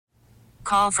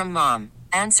Call from mom.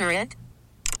 Answer it.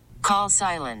 Call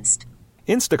silenced.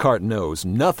 Instacart knows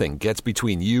nothing gets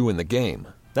between you and the game.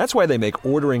 That's why they make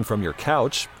ordering from your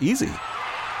couch easy.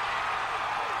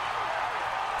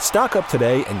 Stock up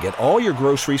today and get all your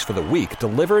groceries for the week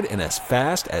delivered in as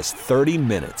fast as 30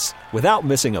 minutes without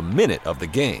missing a minute of the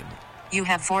game. You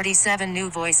have 47 new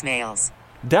voicemails.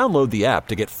 Download the app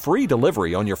to get free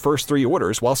delivery on your first 3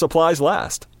 orders while supplies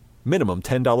last. Minimum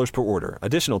 $10 per order.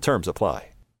 Additional terms apply.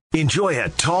 Enjoy a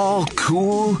tall,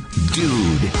 cool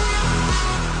dude.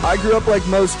 I grew up like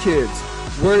most kids,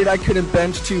 worried I couldn't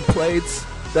bench 2 plates,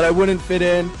 that I wouldn't fit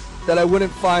in, that I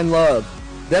wouldn't find love.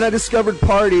 Then I discovered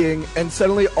partying, and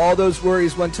suddenly all those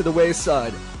worries went to the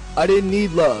wayside. I didn't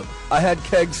need love. I had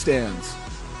keg stands.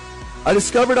 I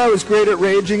discovered I was great at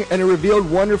raging, and it revealed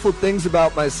wonderful things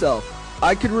about myself.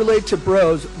 I could relate to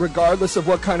bros regardless of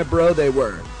what kind of bro they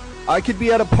were. I could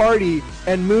be at a party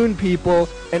and moon people,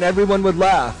 and everyone would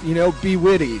laugh, be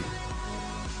witty.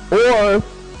 Or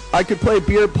I could play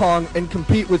beer pong and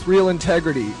compete with real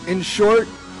integrity. In short,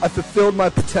 I fulfilled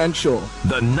my potential.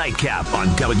 The Nightcap on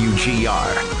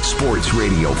WGR, Sports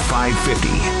Radio 550.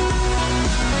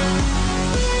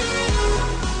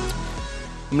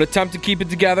 I'm going to attempt to keep it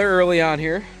together early on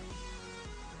here.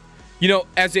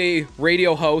 As a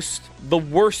radio host, the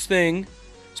worst thing,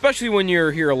 especially when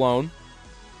you're here alone,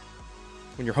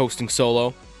 when you're hosting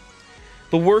solo,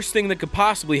 the worst thing that could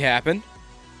possibly happen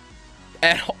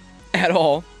at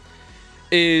all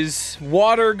is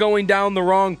water going down the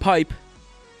wrong pipe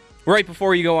right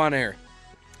before you go on air.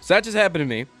 So that just happened to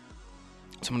me.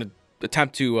 So I'm going to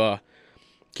attempt to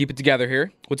keep it together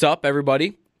here. What's up,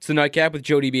 everybody? It's the Nightcap with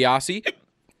Joe DiBiase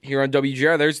here on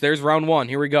WGR. There's round 1.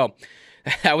 Here we go.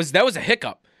 That was a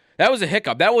hiccup. That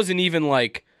wasn't even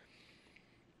like,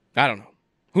 I don't know.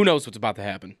 Who knows what's about to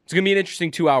happen. It's going to be an interesting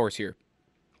 2 hours here.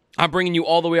 I'm bringing you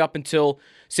all the way up until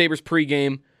Sabres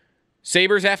pregame.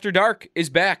 Sabres After Dark is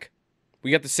back.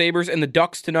 We got the Sabres and the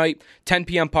Ducks tonight, 10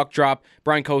 p.m. puck drop.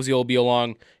 Brian Cozy will be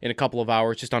along in a couple of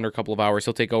hours, just under a couple of hours.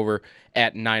 He'll take over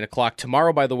at 9 o'clock.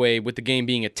 Tomorrow, by the way, with the game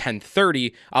being at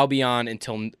 10:30, I'll be on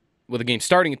until, with the game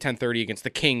starting at 10:30 against the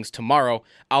Kings tomorrow,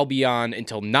 I'll be on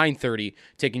until 9:30,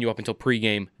 taking you up until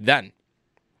pregame then.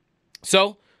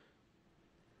 So,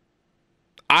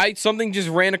 something just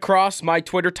ran across my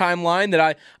Twitter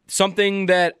timeline something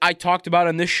that I talked about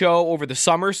on this show over the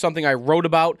summer, something I wrote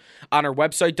about on our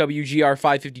website,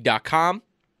 WGR550.com,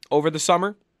 over the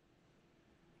summer.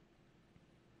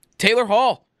 Taylor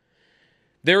Hall.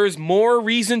 There is more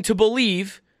reason to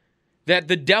believe that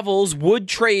the Devils would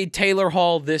trade Taylor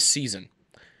Hall this season.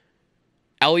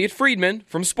 Elliot Friedman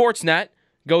from Sportsnet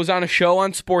goes on a show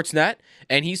on Sportsnet,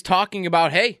 and he's talking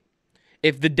about, hey,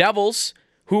 if the Devils,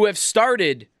 who have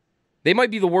started, they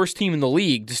might be the worst team in the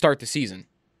league to start the season.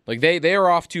 Like they are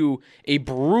off to a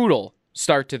brutal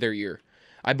start to their year.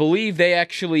 I believe they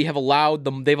actually they've allowed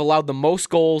the most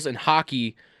goals in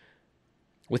hockey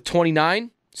with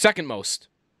 29, second most.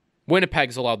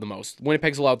 Winnipeg's allowed the most.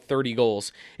 Winnipeg's allowed 30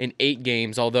 goals in 8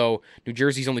 games, although New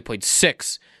Jersey's only played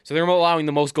 6. So they're allowing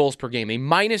the most goals per game. A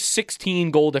minus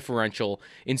 16 goal differential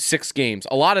in 6 games.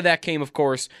 A lot of that came, of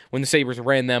course, when the Sabres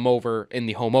ran them over in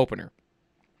the home opener.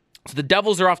 So the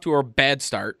Devils are off to a bad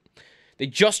start. They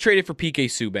just traded for PK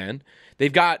Subban.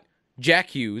 They've got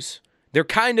Jack Hughes. They're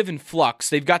kind of in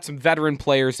flux. They've got some veteran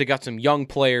players. They got some young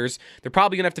players. They're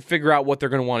probably going to have to figure out what they're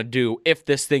going to want to do if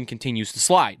this thing continues to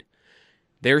slide.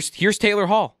 Here's Taylor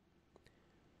Hall.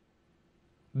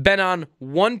 Been on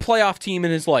one playoff team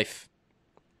in his life.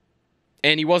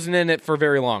 And he wasn't in it for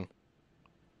very long.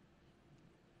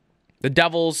 The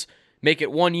Devils make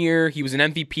it 1 year. He was an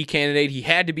MVP candidate. He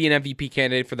had to be an MVP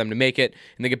candidate for them to make it,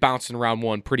 and they get bounced in round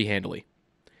 1 pretty handily.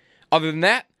 Other than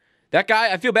that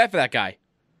guy, I feel bad for that guy.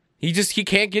 He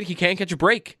can't catch a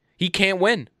break. He can't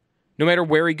win, no matter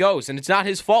where he goes, and it's not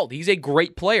his fault. He's a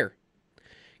great player.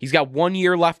 He's got 1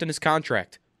 year left in his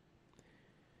contract.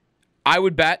 I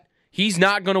would bet he's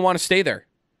not going to want to stay there.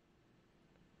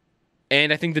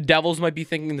 And I think the Devils might be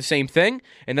thinking the same thing,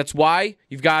 and that's why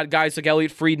you've got guys like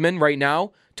Elliot Friedman right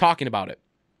now talking about it.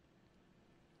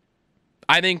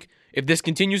 I think if this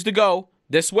continues to go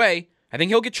this way, I think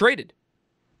he'll get traded.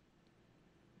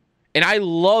 And I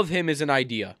love him as an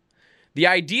idea. The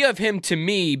idea of him to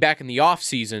me back in the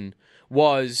offseason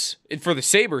was, for the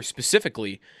Sabres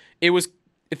specifically, it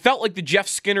felt like the Jeff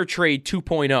Skinner trade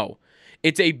 2.0.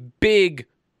 It's a big,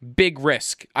 big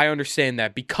risk. I understand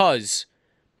that because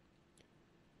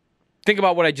think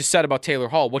about what I just said about Taylor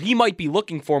Hall. What he might be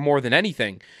looking for more than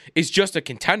anything is just a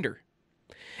contender.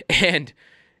 And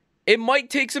it might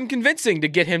take some convincing to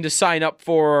get him to sign up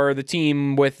for the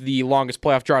team with the longest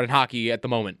playoff drought in hockey at the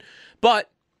moment. But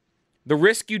the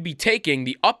risk you'd be taking,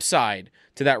 the upside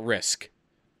to that risk,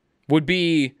 would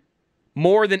be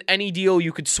more than any deal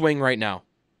you could swing right now.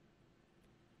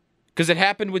 Because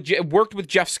it worked with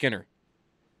Jeff Skinner.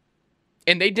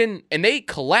 And they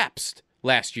collapsed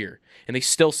last year, and they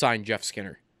still signed Jeff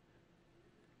Skinner.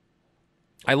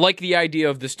 I like the idea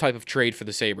of this type of trade for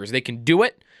the Sabres. They can do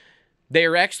it. They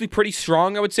are actually pretty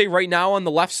strong, I would say, right now on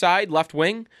the left side, left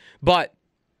wing. But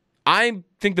I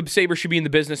think the Sabres should be in the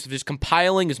business of just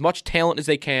compiling as much talent as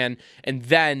they can and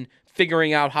then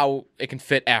figuring out how it can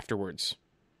fit afterwards.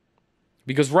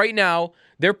 Because right now,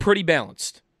 they're pretty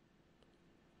balanced.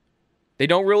 They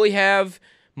don't really have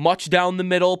much down the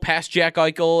middle past Jack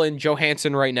Eichel and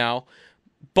Johansson right now.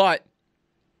 But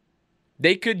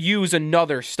they could use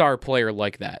another star player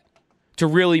like that to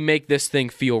really make this thing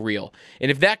feel real. And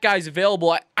if that guy's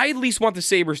available, I at least want the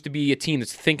Sabres to be a team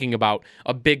that's thinking about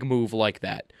a big move like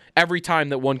that every time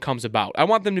that one comes about. I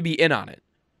want them to be in on it,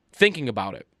 thinking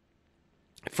about it.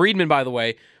 Friedman, by the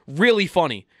way, really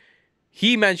funny.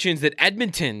 He mentions that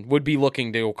Edmonton would be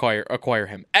looking to acquire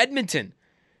him. Edmonton,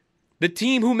 the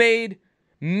team who made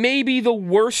maybe the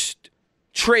worst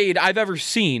trade I've ever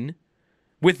seen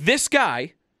with this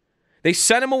guy. They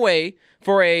sent him away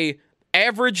for a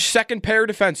average second pair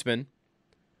defenseman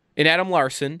in Adam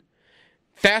Larson.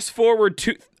 Fast forward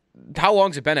to how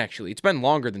long's it been actually? It's been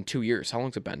longer than 2 years. How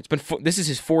long's it been? It's been this is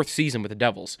his fourth season with the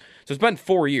Devils. So it's been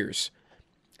 4 years.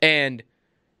 And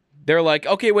they're like,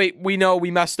 "Okay, wait, we know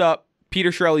we messed up.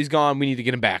 Peter Chiarelli's gone. We need to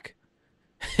get him back."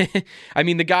 I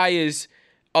mean, the guy is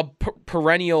a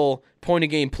perennial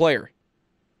point-a-game player.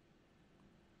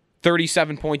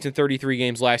 37 points in 33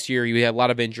 games last year. He had a lot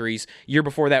of injuries. Year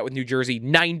before that with New Jersey,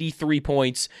 93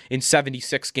 points in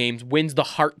 76 games. Wins the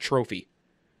Hart Trophy.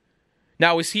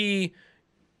 Now, is he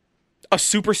a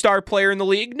superstar player in the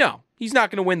league? No. He's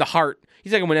not going to win the Hart.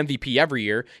 He's not going to win MVP every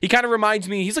year. He kind of reminds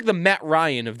me, he's like the Matt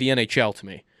Ryan of the NHL to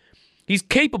me. He's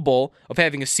capable of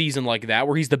having a season like that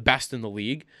where he's the best in the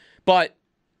league. But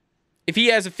if he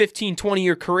has a 15,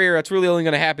 20-year career, that's really only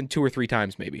going to happen 2 or 3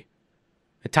 times maybe.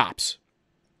 At tops.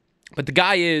 But the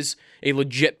guy is a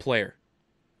legit player.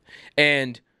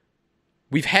 And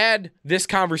we've had this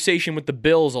conversation with the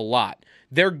Bills a lot.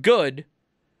 They're good,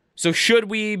 so should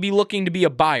we be looking to be a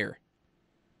buyer?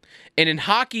 And in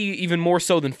hockey, even more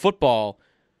so than football,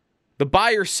 the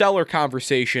buyer-seller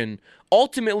conversation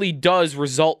ultimately does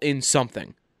result in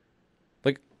something.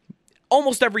 Like,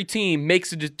 almost every team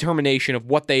makes a determination of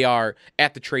what they are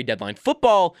at the trade deadline.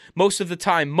 Football, most of the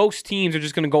time, most teams are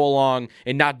just going to go along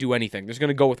and not do anything. They're just going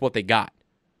to go with what they got.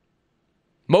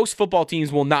 Most football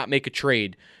teams will not make a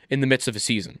trade in the midst of a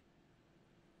season.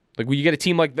 Like, when you get a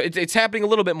team like... It's happening a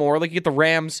little bit more. Like, you get the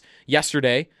Rams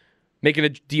yesterday, making a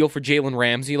deal for Jalen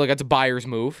Ramsey. Like, that's a buyer's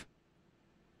move.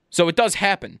 So it does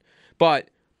happen. But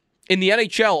in the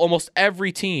NHL, almost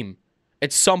every team,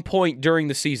 at some point during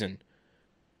the season,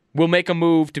 will make a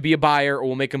move to be a buyer or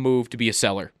will make a move to be a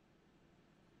seller.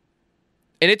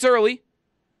 And it's early.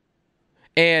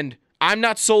 And I'm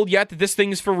not sold yet that this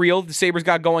thing is for real, the Sabres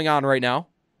got going on right now.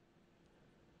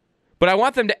 But I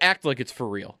want them to act like it's for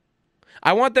real.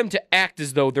 I want them to act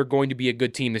as though they're going to be a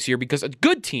good team this year, because a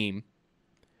good team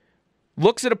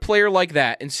looks at a player like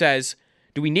that and says,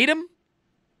 do we need him?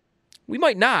 We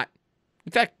might not.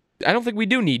 In fact, I don't think we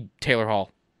do need Taylor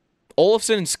Hall.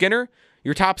 Olofsson and Skinner,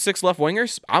 your top 6 left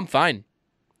wingers, I'm fine.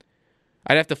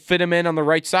 I'd have to fit them in on the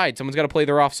right side. Someone's got to play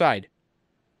their offside.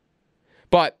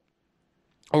 But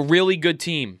a really good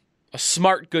team, a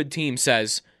smart, good team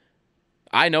says,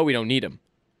 I know we don't need him,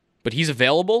 but he's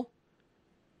available.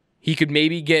 He could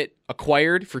maybe get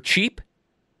acquired for cheap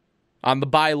on the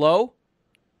buy low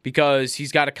because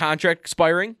he's got a contract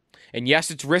expiring. And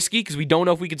yes, it's risky because we don't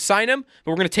know if we could sign him,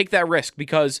 but we're going to take that risk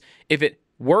because if it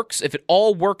works, if it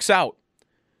all works out,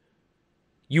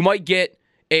 you might get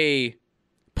a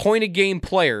point-a-game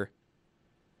player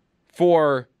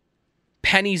for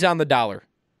pennies on the dollar.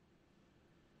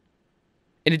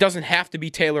 And it doesn't have to be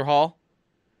Taylor Hall,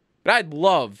 but I'd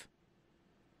love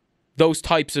those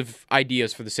types of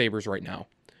ideas for the Sabres right now.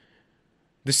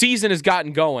 The season has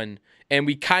gotten going, and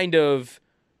we kind of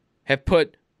have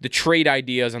put the trade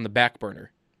ideas on the back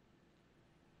burner.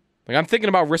 Like, I'm thinking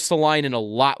about Ristolainen a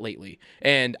lot lately,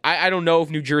 and I don't know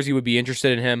if New Jersey would be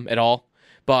interested in him at all,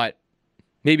 but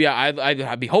maybe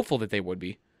I'd be hopeful that they would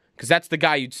be, because that's the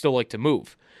guy you'd still like to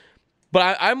move.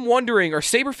 But I'm wondering, are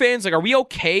Sabre fans, like, are we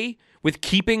okay with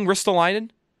keeping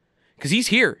Ristolainen? Because he's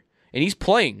here, and he's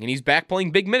playing, and he's back playing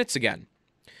big minutes again.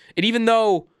 And even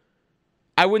though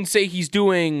I wouldn't say he's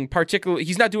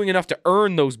not doing enough to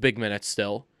earn those big minutes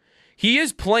still, he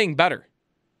is playing better.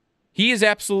 He is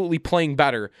absolutely playing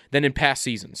better than in past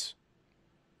seasons.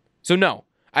 So no,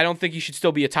 I don't think he should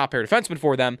still be a top pair defenseman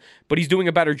for them, but he's doing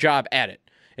a better job at it.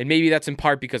 And maybe that's in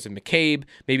part because of McCabe.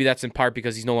 Maybe that's in part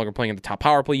because he's no longer playing in the top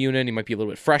power play unit. He might be a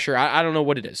little bit fresher. I don't know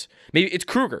what it is. Maybe it's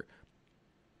Kruger.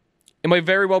 It might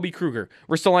very well be Kruger.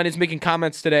 Ristolainen is making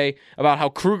comments today about how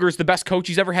Kruger's the best coach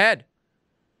he's ever had.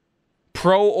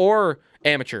 Pro or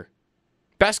amateur.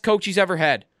 Best coach he's ever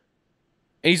had.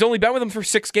 And he's only been with him for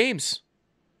 6 games.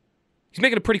 He's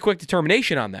making a pretty quick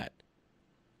determination on that.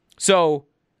 So,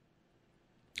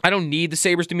 I don't need the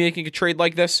Sabres to be making a trade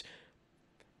like this,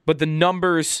 but the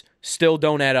numbers still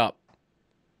don't add up.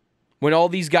 When all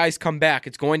these guys come back,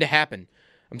 it's going to happen.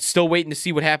 I'm still waiting to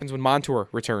see what happens when Montour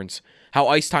returns, how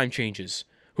ice time changes,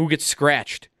 who gets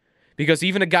scratched. Because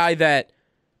even a guy that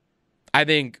I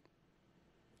think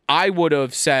I would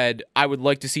have said I would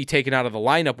like to see taken out of the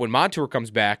lineup when Montour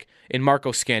comes back in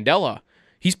Marco Scandella,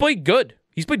 he's played good.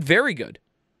 He's played very good.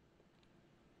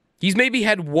 He's maybe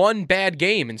had one bad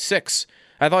game in 6.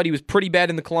 I thought he was pretty bad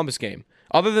in the Columbus game.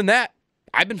 Other than that,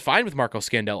 I've been fine with Marco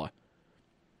Scandella.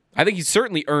 I think he's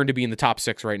certainly earned to be in the top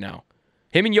 6 right now.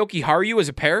 Him and Yoki Haru as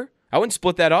a pair, I wouldn't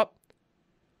split that up.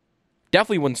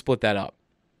 Definitely wouldn't split that up.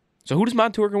 So who does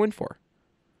Montour go in for?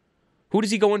 Who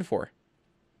does he go in for?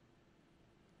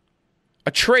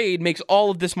 A trade makes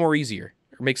all of this more easier,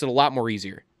 or makes it a lot more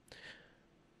easier.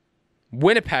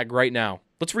 Winnipeg right now.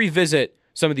 Let's revisit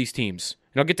some of these teams.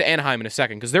 And I'll get to Anaheim in a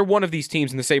second, because they're one of these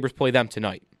teams, and the Sabres play them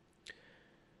tonight.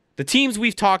 The teams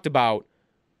we've talked about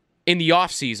in the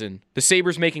offseason, the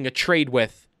Sabres making a trade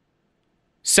with,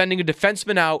 sending a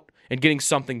defenseman out and getting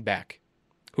something back.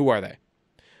 Who are they?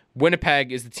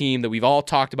 Winnipeg is the team that we've all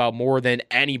talked about more than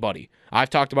anybody. I've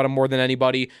talked about them more than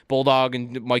anybody. Bulldog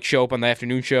and Mike show up on the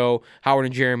afternoon show. Howard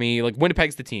and Jeremy.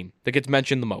 Winnipeg's the team that gets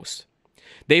mentioned the most.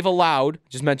 They've allowed,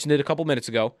 just mentioned it a couple minutes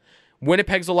ago,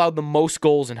 Winnipeg's allowed the most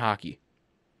goals in hockey.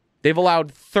 They've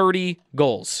allowed 30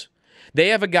 goals. They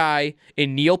have a guy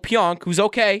in Neil Pionk who's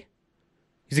okay.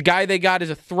 He's a guy they got as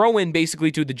a throw-in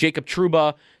basically to the Jacob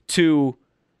Trouba to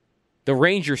the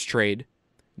Rangers trade.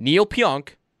 Neil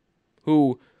Pionk,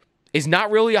 who is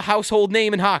not really a household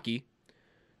name in hockey.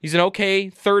 He's an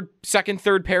okay second,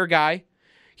 third pair guy.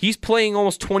 He's playing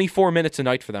almost 24 minutes a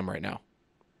night for them right now.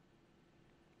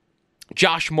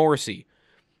 Josh Morrissey.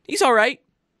 He's all right.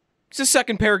 He's a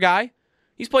second pair guy.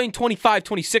 He's playing 25,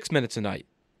 26 minutes a night.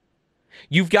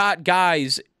 You've got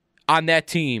guys on that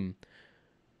team,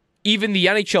 even the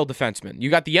NHL defensemen. You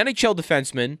got the NHL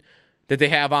defensemen that they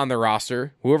have on their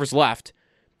roster, whoever's left,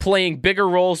 playing bigger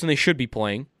roles than they should be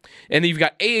playing. And then you've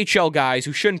got AHL guys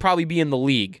who shouldn't probably be in the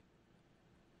league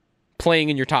playing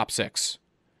in your top 6.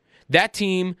 That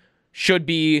team should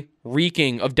be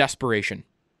reeking of desperation.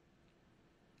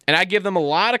 And I give them a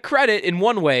lot of credit in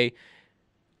one way.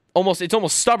 It's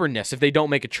almost stubbornness if they don't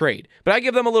make a trade. But I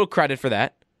give them a little credit for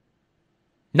that.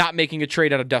 Not making a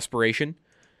trade out of desperation.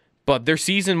 But their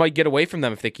season might get away from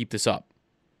them if they keep this up.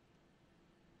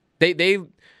 They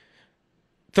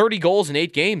 30 goals in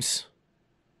 8 games.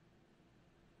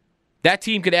 That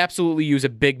team could absolutely use a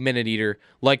big minute eater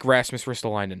like Rasmus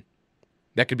Ristolainen.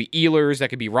 That could be Ehlers, that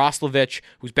could be Roslovic,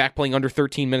 who's back playing under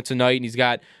 13 minutes a night, and he's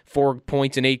got 4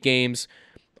 points in 8 games,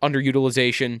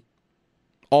 underutilization,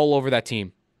 all over that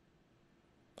team.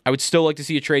 I would still like to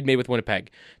see a trade made with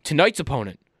Winnipeg. Tonight's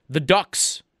opponent, the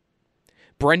Ducks.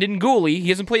 Brendan Gooley, he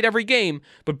hasn't played every game,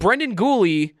 but Brendan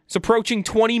Gooley is approaching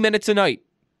 20 minutes a night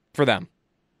for them.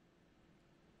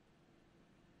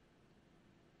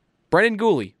 Brendan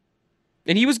Gooley.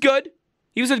 And he was good.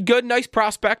 He was a good, nice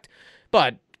prospect.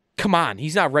 But, come on,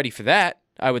 he's not ready for that,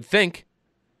 I would think.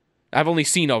 I've only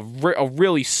seen a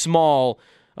really small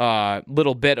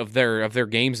little bit of their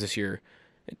games this year.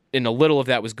 And a little of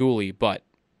that was Gooley, but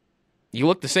you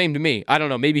look the same to me. I don't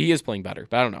know. Maybe he is playing better,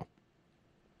 but I don't know.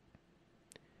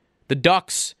 The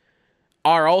Ducks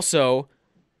are also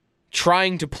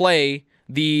trying to play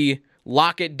the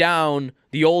lock it down,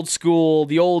 the old school,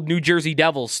 the old New Jersey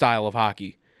Devils style of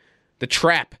hockey. The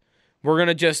trap. We're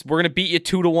gonna beat you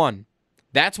 2-1.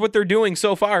 That's what they're doing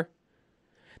so far.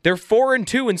 They're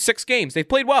 4-2 in 6 games. They've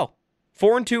played well.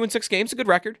 4-2 in 6 games, a good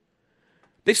record.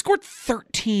 They've scored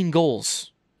 13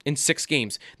 goals in 6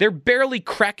 games. They're barely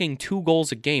cracking 2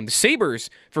 goals a game. The Sabres,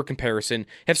 for comparison,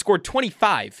 have scored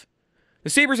 25. The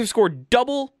Sabres have scored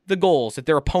double the goals that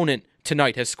their opponent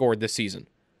tonight has scored this season.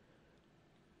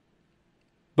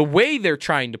 The way they're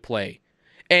trying to play,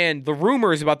 and the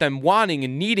rumors about them wanting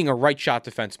and needing a right shot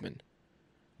defenseman,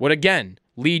 would again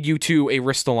lead you to a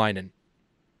Ristolainen.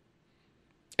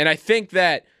 And I think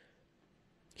that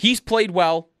he's played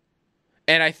well,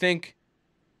 and I think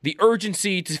the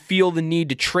urgency to feel the need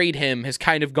to trade him has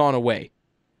kind of gone away.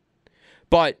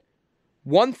 But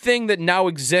one thing that now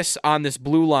exists on this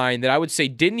blue line that I would say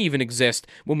didn't even exist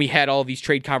when we had all these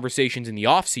trade conversations in the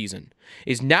offseason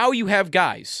is now you have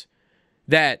guys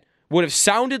that would have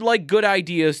sounded like good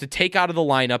ideas to take out of the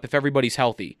lineup if everybody's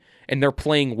healthy, and they're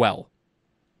playing well.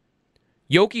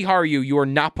 Yoki Haru, you are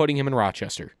not putting him in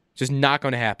Rochester. It's just not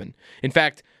going to happen. In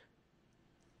fact,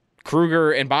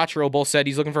 Kruger and Botterill both said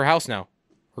he's looking for a house now.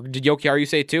 Or did Yoki Haru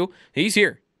say it too? He's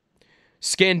here.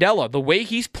 Scandella, the way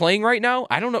he's playing right now,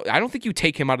 I don't know. I don't think you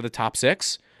take him out of the top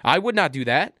 6. I would not do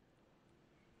that.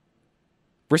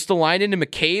 Ristolainen and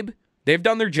McCabe, they've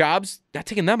done their jobs. Not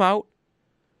taking them out.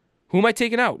 Who am I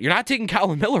taking out? You're not taking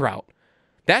Colin Miller out.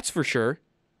 That's for sure.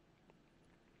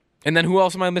 And then who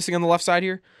else am I missing on the left side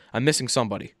here? I'm missing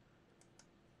somebody.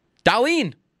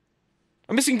 Dahlin.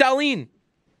 I'm missing Dahlin.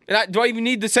 And do I even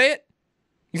need to say it?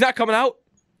 He's not coming out.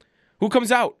 Who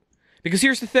comes out? Because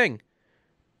here's the thing.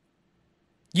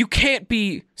 You can't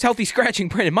be healthy scratching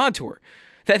Brandon Montour.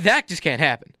 That just can't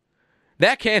happen.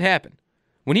 That can't happen.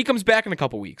 When he comes back in a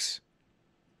couple weeks,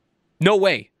 no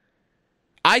way.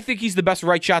 I think he's the best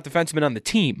right shot defenseman on the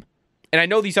team. And I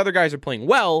know these other guys are playing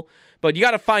well, but you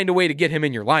got to find a way to get him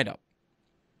in your lineup.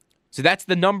 So that's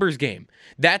the numbers game.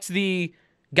 That's the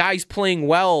guys playing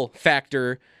well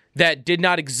factor that did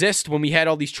not exist when we had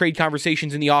all these trade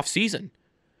conversations in the offseason.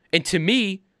 And to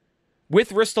me,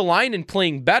 with Ristolainen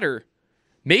playing better,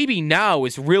 maybe now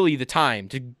is really the time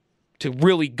to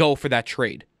really go for that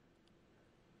trade.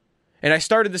 And I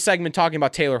started the segment talking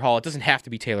about Taylor Hall. It doesn't have to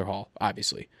be Taylor Hall,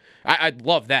 obviously. I'd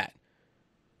love that.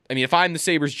 I mean, if I'm the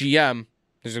Sabres GM,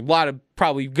 there's a lot of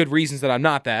probably good reasons that I'm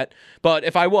not that. But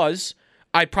if I was,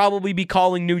 I'd probably be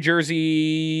calling New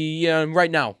Jersey right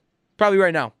now. Probably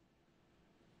right now.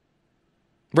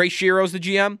 Ray Shiro's the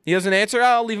GM. He doesn't answer.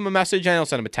 I'll leave him a message and I'll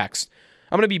send him a text.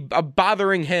 I'm going to be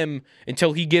bothering him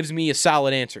until he gives me a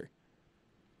solid answer.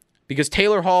 Because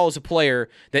Taylor Hall is a player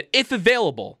that, if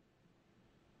available,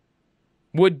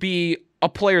 would be a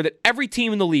player that every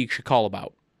team in the league should call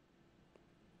about.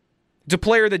 It's a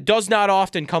player that does not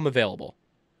often come available.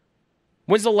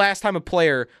 When's the last time a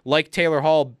player like Taylor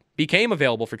Hall became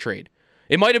available for trade?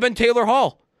 It might have been Taylor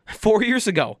Hall 4 years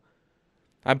ago.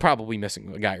 I'm probably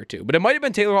missing a guy or two, but it might have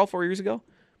been Taylor Hall 4 years ago.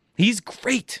 He's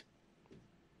great.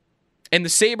 And the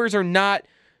Sabres are not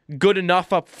good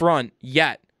enough up front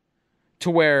yet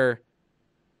to where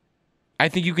I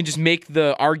think you can just make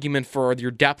the argument for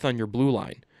your depth on your blue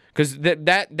line. Because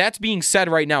that's being said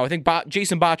right now. I think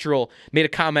Jason Botterill made a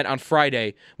comment on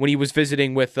Friday when he was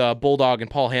visiting with Bulldog and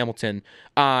Paul Hamilton.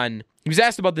 He was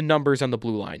asked about the numbers on the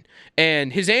blue line.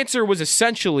 And his answer was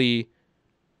essentially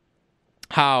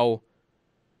how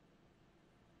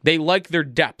they like their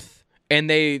depth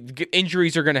and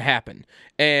injuries are going to happen.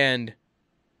 And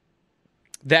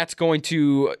that's going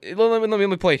to... Let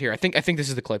me play it here. I think this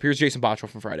is the clip. Here's Jason Botterill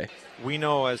from Friday. We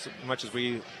know as much as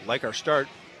we like our start,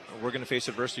 we're going to face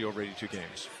adversity over 82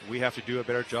 games. We have to do a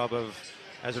better job of,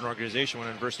 as an organization, when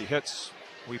adversity hits,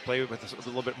 we play with a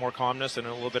little bit more calmness and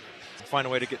a little bit find a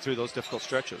way to get through those difficult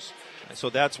stretches. And so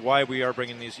that's why we are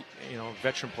bringing these,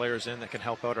 veteran players in that can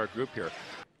help out our group here.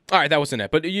 All right, that wasn't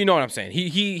it, but you know what I'm saying.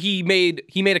 He made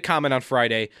a comment on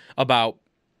Friday about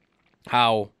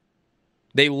how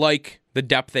they like the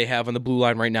depth they have on the blue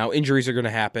line right now. Injuries are going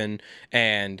to happen,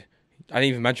 and I didn't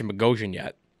even mention Bogosian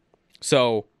yet.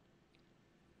 So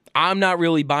I'm not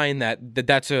really buying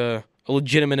that's a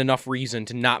legitimate enough reason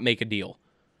to not make a deal.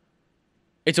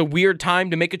 It's a weird time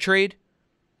to make a trade.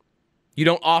 You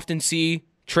don't often see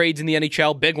trades in the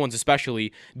NHL, big ones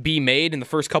especially, be made in the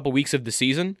first couple weeks of the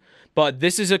season, but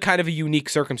this is a kind of a unique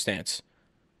circumstance.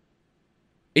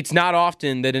 It's not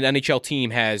often that an NHL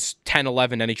team has 10,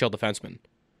 11 NHL defensemen,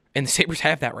 and the Sabres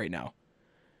have that right now.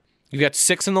 You've got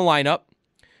 6 in the lineup.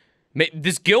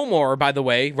 This Gilmore, by the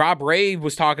way, Rob Ray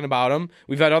was talking about him.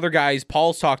 We've had other guys,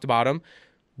 Paul's talked about him.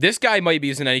 This guy might be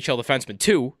as an NHL defenseman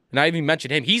too, and I even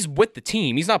mentioned him. He's with the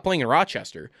team. He's not playing in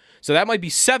Rochester. So that might be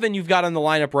 7 you've got on the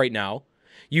lineup right now.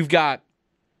 You've got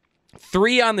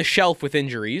 3 on the shelf with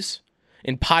injuries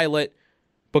in Pilot,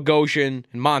 Bogosian,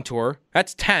 and Montour.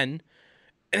 That's 10.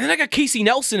 And then I got Casey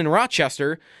Nelson in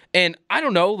Rochester, and I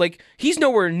don't know, he's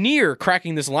nowhere near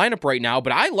cracking this lineup right now,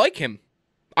 but I like him.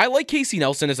 I like Casey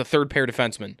Nelson as a third-pair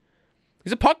defenseman.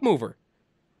 He's a puck mover.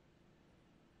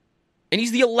 And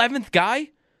he's the 11th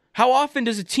guy? How often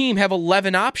does a team have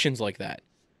 11 options like that?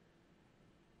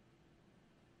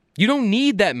 You don't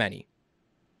need that many.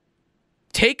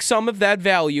 Take some of that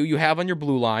value you have on your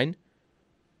blue line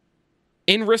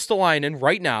in Ristolainen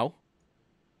right now,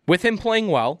 with him playing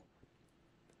well,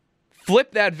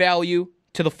 flip that value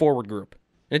to the forward group.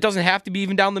 And it doesn't have to be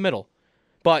even down the middle.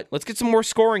 But let's get some more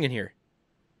scoring in here.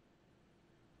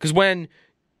 Because when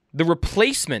the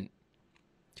replacement,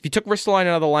 if you took Ristolainen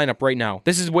out of the lineup right now,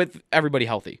 this is with everybody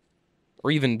healthy,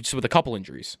 or even just with a couple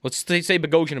injuries. Let's say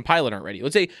Bogosian and Pilot aren't ready.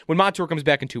 Let's say when Montour comes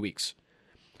back in 2 weeks.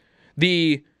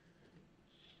 The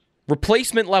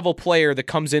replacement level player that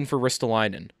comes in for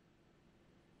Ristolainen,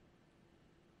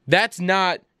 that's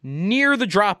not near the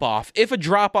drop-off, if a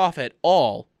drop-off at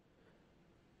all,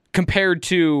 compared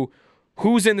to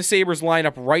who's in the Sabres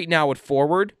lineup right now at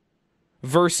forward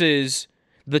versus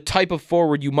the type of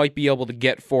forward you might be able to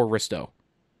get for Risto.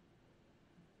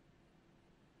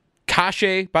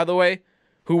 Kase, by the way,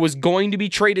 who was going to be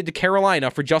traded to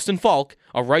Carolina for Justin Falk,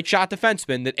 a right shot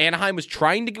defenseman that Anaheim was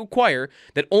trying to acquire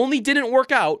that only didn't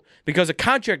work out because a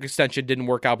contract extension didn't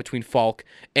work out between Falk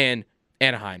and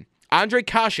Anaheim. Andre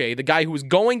Kase, the guy who was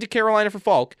going to Carolina for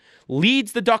Falk,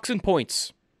 leads the Ducks in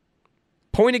points.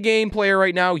 Point a game player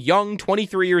right now, young,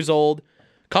 23 years old,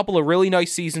 couple of really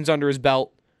nice seasons under his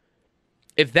belt.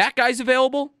 If that guy's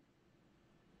available,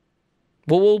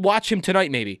 well, we'll watch him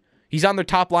tonight maybe. He's on their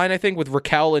top line, I think, with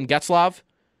Raquel and Getzlov.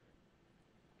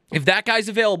 If that guy's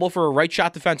available for a right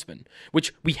shot defenseman,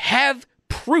 which we have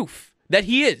proof that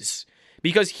he is,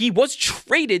 because he was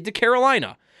traded to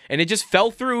Carolina, and it just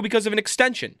fell through because of an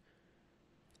extension.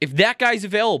 If that guy's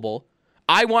available,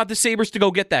 I want the Sabres to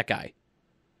go get that guy.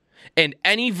 And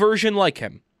any version like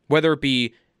him, whether it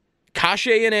be Kase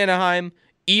in Anaheim,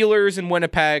 Ehlers in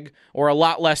Winnipeg, or a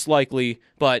lot less likely,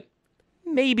 but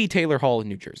maybe Taylor Hall in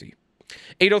New Jersey.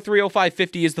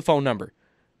 803-0550 is the phone number.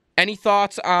 Any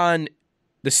thoughts on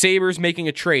the Sabres making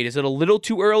a trade? Is it a little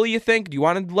too early, you think? Do you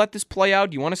want to let this play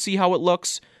out? Do you want to see how it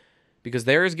looks? Because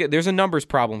there's a numbers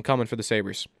problem coming for the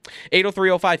Sabres.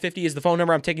 803-0550 is the phone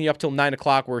number. I'm taking you up till 9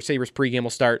 o'clock where Sabres pregame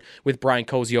will start with Brian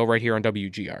Cozio right here on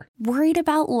WGR. Worried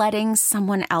about letting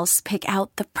someone else pick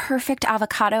out the perfect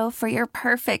avocado for your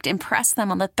perfect impress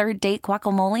them on the third date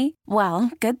guacamole?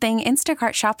 Well, good thing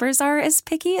Instacart shoppers are as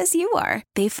picky as you are.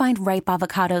 They find ripe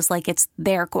avocados like it's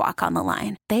their guac on the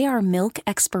line. They are milk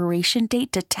expiration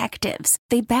date detectives.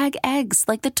 They bag eggs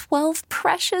like the 12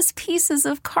 precious pieces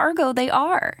of cargo they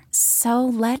are. So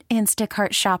let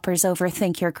Instacart shoppers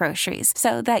overthink your groceries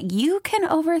so that you can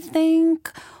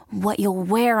overthink what you'll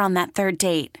wear on that third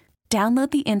date.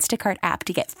 Download the Instacart app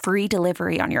to get free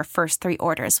delivery on your first 3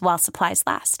 orders while supplies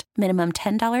last. Minimum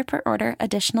 $10 per order.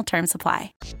 Additional terms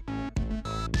apply.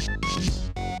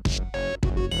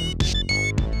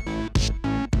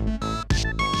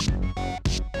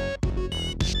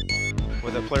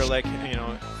 With a player like,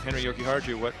 Henry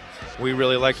Jokiharju, what we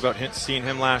really liked about seeing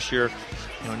him last year,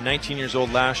 19 years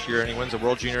old last year, and he wins a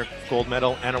World Junior gold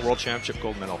medal and a World Championship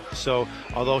gold medal. So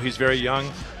although he's very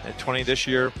young, at 20 this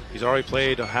year, he's already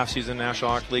played a half season in the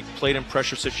National Hockey League, played in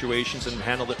pressure situations and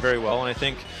handled it very well. And I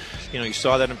think, you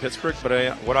saw that in Pittsburgh,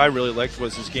 but what I really liked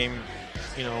was his game,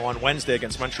 on Wednesday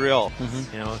against Montreal.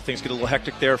 Mm-hmm. Things get a little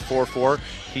hectic there, 4-4.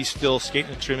 He's still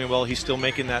skating extremely well. He's still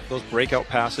making those breakout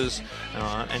passes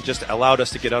and just allowed us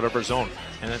to get out of our zone.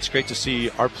 And it's great to see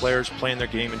our players playing their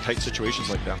game in tight situations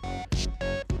like that.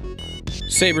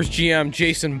 Sabres GM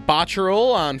Jason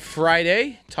Botterill on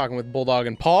Friday, talking with Bulldog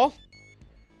and Paul.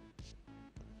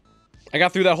 I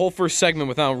got through that whole first segment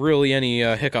without really any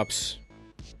hiccups.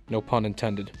 No pun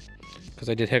intended. Because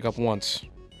I did hiccup once.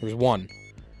 There was one.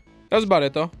 That was about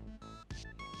it, though.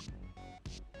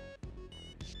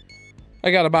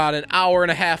 I got about an hour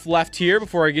and a half left here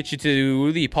before I get you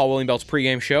to the Paul William Belts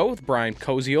pregame show with Brian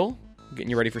Koziel. Getting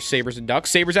you ready for Sabres and Ducks.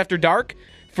 Sabres After Dark.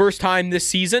 First time this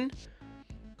season.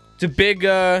 It's a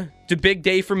big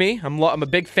day for me. I'm a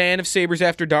big fan of Sabres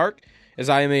After Dark, as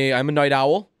I'm a night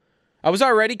owl. I was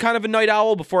already kind of a night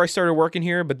owl before I started working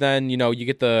here, but then, you're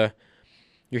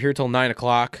here till 9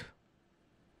 o'clock.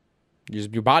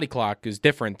 Your body clock is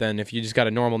different than if you just got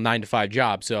a normal 9-to-5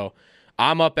 job. So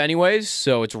I'm up anyways,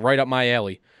 so it's right up my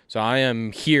alley. So I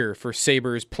am here for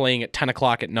Sabres playing at 10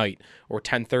 o'clock at night or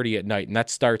 10:30 at night, and that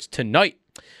starts tonight.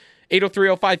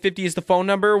 803-0550 is the phone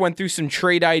number. Went through some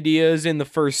trade ideas in the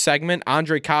first segment.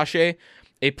 Andre Kase,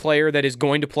 a player that is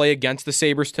going to play against the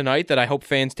Sabres tonight that I hope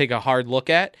fans take a hard look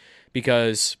at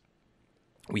because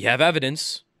we have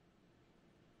evidence.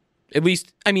 At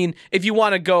least, if you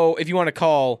want to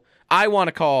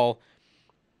call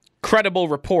credible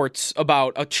reports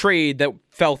about a trade that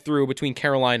fell through between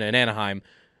Carolina and Anaheim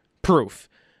proof.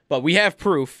 But we have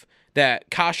proof that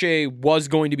Kase was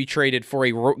going to be traded for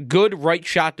a good right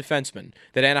shot defenseman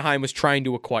that Anaheim was trying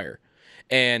to acquire.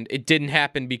 And it didn't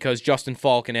happen because Justin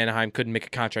Falk and Anaheim couldn't make a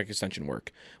contract extension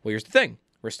work. Well, here's the thing.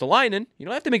 Ristolainen, you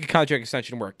don't have to make a contract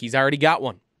extension work. He's already got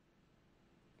one.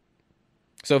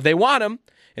 So if they want him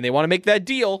and they want to make that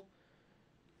deal,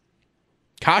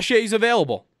 Kase's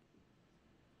available.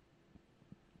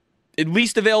 at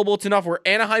least available. It's enough where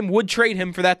Anaheim would trade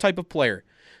him for that type of player.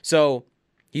 So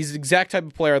he's the exact type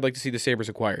of player I'd like to see the Sabres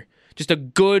acquire. Just a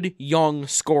good, young,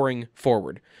 scoring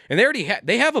forward. And they already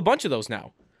they have a bunch of those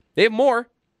now. They have more.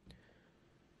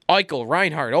 Eichel,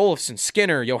 Reinhart, Olofsson,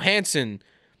 Skinner, Johansson.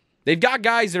 They've got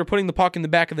guys that are putting the puck in the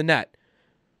back of the net.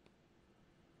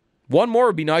 One more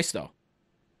would be nice, though.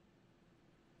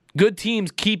 Good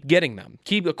teams keep getting them,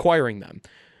 keep acquiring them.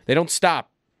 They don't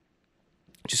stop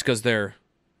just because they're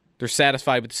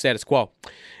satisfied with the status quo.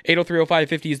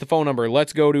 803-0550 is the phone number.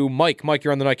 Let's go to Mike. Mike,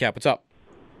 you're on the Nightcap. What's up?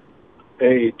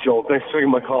 Hey, Joel. Thanks for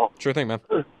taking my call. Sure thing, man.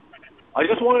 I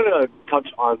just wanted to touch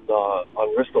on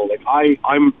Risto. Like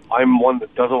I'm one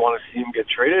that doesn't want to see him get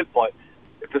traded, but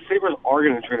if the Sabres are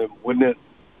going to trade him, wouldn't it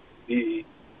be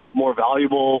more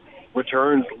valuable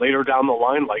returns later down the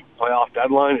line, like playoff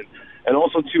deadline? And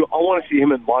also, too, I want to see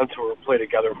him and Montour play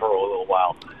together for a little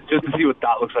while, just to see what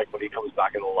that looks like when he comes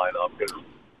back in the lineup. Because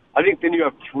I think then you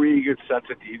have three good sets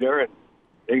of D there, and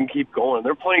they can keep going.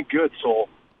 They're playing good, so,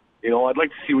 I'd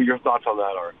like to see what your thoughts on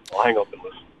that are. I'll hang up and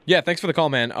listen. Yeah, thanks for the call,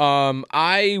 man.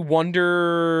 I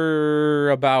wonder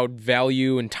about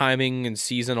value and timing and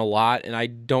season a lot, and I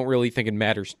don't really think it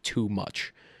matters too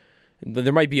much.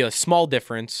 There might be a small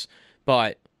difference,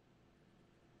 but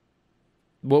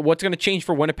what's going to change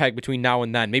for Winnipeg between now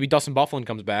and then? Maybe Dustin Byfuglien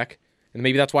comes back, and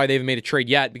maybe that's why they haven't made a trade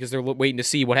yet, because they're waiting to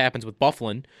see what happens with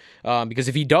Byfuglien. Because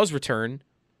if he does return,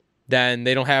 then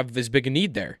they don't have as big a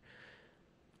need there.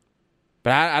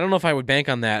 But I don't know if I would bank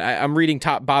on that. I'm reading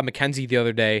Bob McKenzie the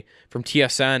other day from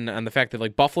TSN on the fact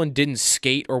that Byfuglien didn't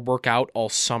skate or work out all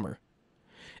summer.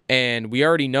 And we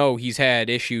already know he's had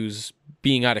issues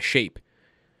being out of shape.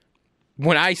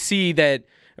 When I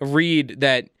read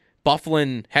that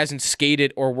Byfuglien hasn't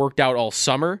skated or worked out all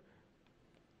summer,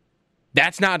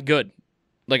 that's not good.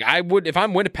 If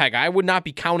I'm Winnipeg, I would not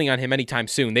be counting on him anytime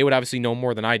soon. They would obviously know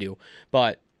more than I do,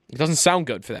 but it doesn't sound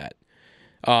good for that.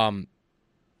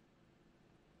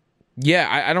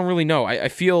 Yeah, I don't really know. I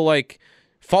feel like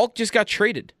Falk just got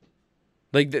traded.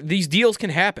 These deals can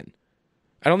happen.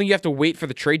 I don't think you have to wait for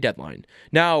the trade deadline.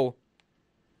 Now,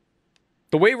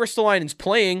 the way Ristolainen's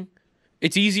playing,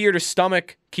 it's easier to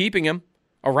stomach keeping him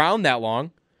around that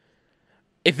long.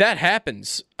 If that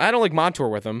happens, I don't like Montour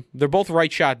with him. They're both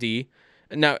right shot D.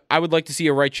 Now, I would like to see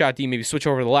a right shot D maybe switch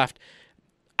over to the left.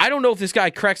 I don't know if this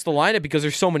guy cracks the lineup because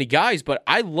there's so many guys, but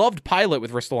I loved Pilot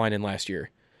with Ristolainen last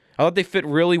year. I thought they fit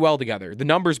really well together. The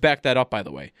numbers back that up, by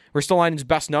the way. Ristolainen's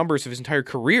best numbers of his entire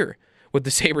career with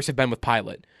the Sabres have been with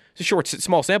Pilot. It's a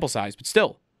small sample size, but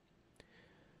still.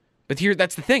 But here,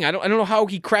 that's the thing. I don't know how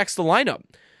he cracks the lineup.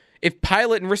 If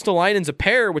Pilot and Ristolainen's a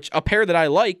pair that I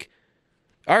like,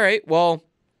 all right, well,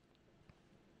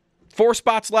 4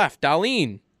 spots left.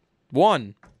 Dahlin,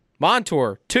 1.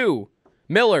 Montour, 2.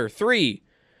 Miller, 3.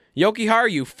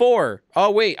 Jokiharju, 4. Oh,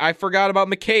 wait, I forgot about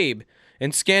McCabe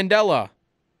and Scandella.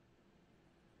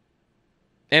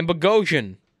 And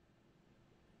Bogosian.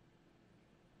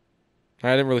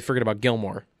 I didn't really forget about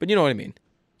Gilmore, but you know what I mean.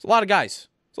 It's a lot of guys.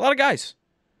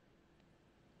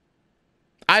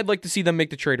 I'd like to see them make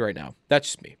the trade right now. That's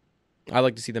just me. I'd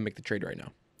like to see them make the trade right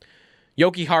now.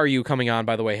 Jokiharju coming on,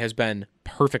 by the way, has been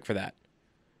perfect for that.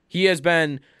 He has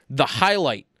been the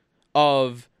highlight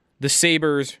of the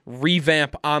Sabres'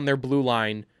 revamp on their blue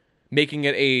line, making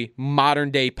it a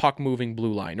modern-day puck-moving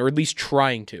blue line, or at least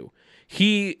trying to.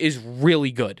 He is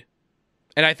really good,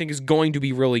 and I think is going to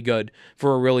be really good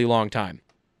for a really long time.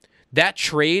 That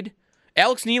trade,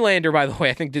 Alex Nylander, by the way,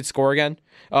 I think did score again.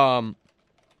 I'm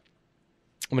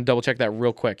going to double-check that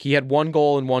real quick. He had 1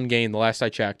 goal in 1 game the last I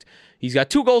checked. He's got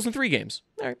 2 goals in 3 games.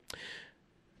 All right.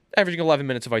 Averaging 11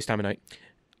 minutes of ice time a night.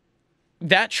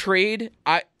 That trade,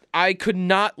 I could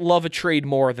not love a trade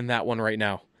more than that one right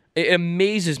now. It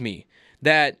amazes me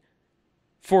that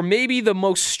for maybe the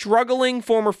most struggling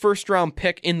former first-round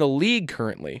pick in the league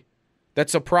currently,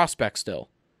 that's a prospect still,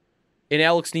 in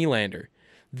Alex Nylander,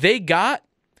 they got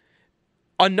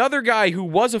another guy who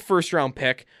was a first-round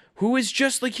pick who is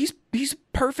just he's a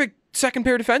perfect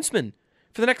second-pair defenseman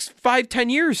for the next 5-10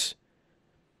 years.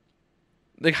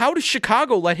 How does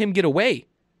Chicago let him get away?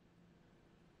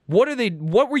 What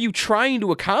were you trying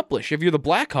to accomplish if you're the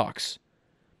Blackhawks?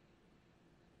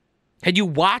 Had you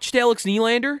watched Alex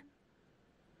Nylander?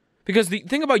 Because the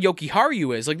thing about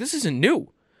Jokiharju is, this isn't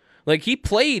new. He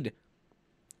played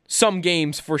some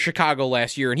games for Chicago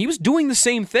last year, and he was doing the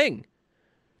same thing.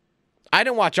 I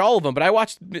didn't watch all of them, but I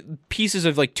watched pieces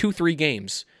of 2-3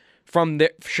 games from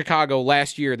Chicago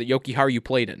last year that Jokiharju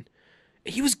played in.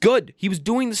 He was good. He was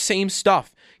doing the same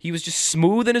stuff. He was just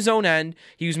smooth in his own end.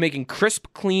 He was making crisp,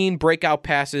 clean breakout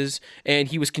passes, and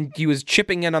he was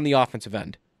chipping in on the offensive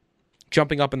end.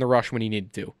 jumping up in the rush when he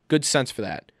needed to. Good sense for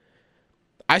that.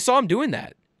 I saw him doing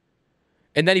that.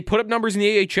 And then he put up numbers in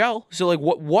the AHL. So, like,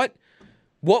 what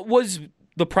was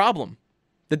the problem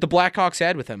that the Blackhawks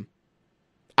had with him?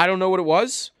 I don't know what it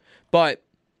was, but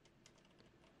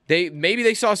maybe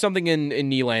they saw something in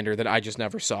Nylander that I just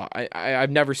never saw.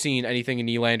 I've never seen anything in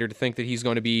Nylander to think that he's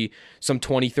going to be some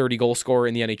 20, 30 goal scorer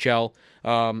in the NHL.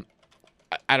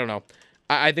 I don't know.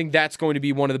 I think that's going to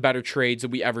be one of the better trades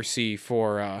that we ever see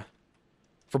for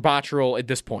Botterill at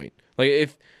this point. Like,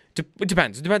 it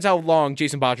depends. It depends how long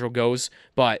Jason Botterill goes,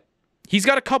 but he's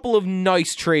got a couple of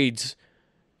nice trades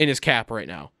in his cap right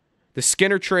now. The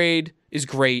Skinner trade is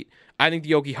great. I think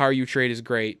the Jokiharju trade is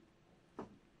great.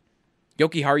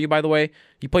 Jokiharju, by the way,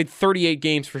 he played 38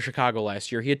 games for Chicago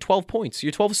last year. He had 12 points. He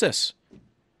had 12 assists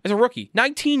as a rookie.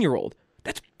 19-year-old.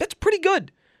 That's pretty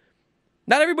good.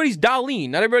 Not everybody's Darlene.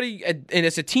 Not everybody, and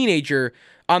as a teenager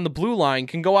on the blue line,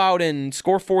 can go out and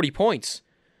score 40 points.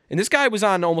 And this guy was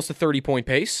on almost a 30-point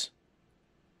pace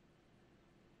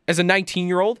as a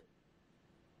 19-year-old.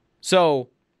 So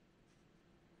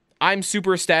I'm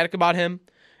super ecstatic about him,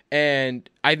 and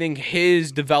I think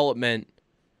his development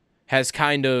has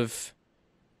kind of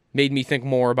made me think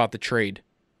more about the trade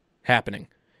happening,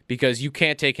 because you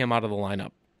can't take him out of the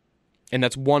lineup. And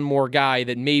that's one more guy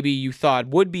that maybe you thought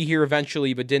would be here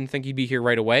eventually but didn't think he'd be here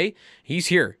right away. He's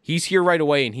here. He's here right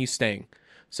away, and he's staying.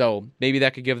 So maybe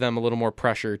that could give them a little more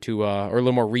pressure to, or a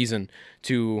little more reason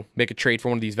to make a trade for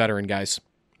one of these veteran guys.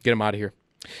 Get him out of here.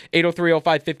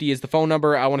 803-0550 is the phone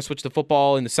number. I want to switch to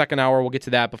football in the second hour. We'll get to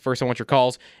that, but first I want your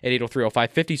calls at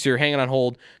 803-0550. So you're hanging on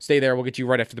hold. Stay there. We'll get you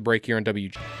right after the break here on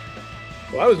WG.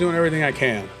 Well, I was doing everything I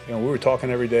can. We were talking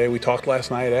every day. We talked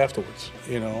last night afterwards.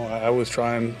 I was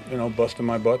trying, busting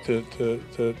my butt to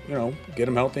get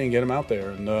him healthy and get him out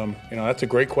there. And, that's a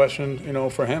great question,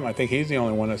 for him. I think he's the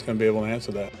only one that's going to be able to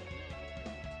answer that.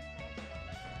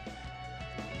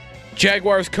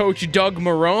 Jaguars coach Doug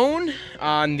Marrone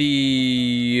on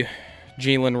the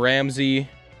Jalen Ramsey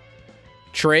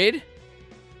trade.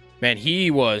 Man, he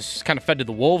was kind of fed to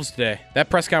the wolves today. That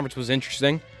press conference was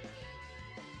interesting.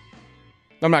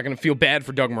 I'm not going to feel bad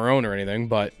for Doug Marrone or anything,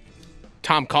 but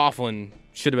Tom Coughlin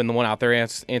should have been the one out there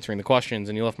answering the questions,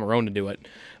 and he left Marrone to do it.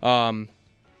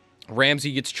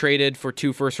 Ramsey gets traded for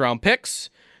 2 first-round picks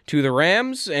to the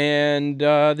Rams, and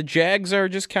the Jags are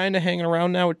just kind of hanging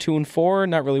around now at 2-4,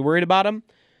 not really worried about him.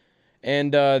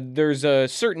 And there's a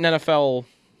certain NFL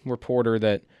reporter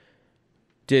that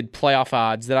did playoff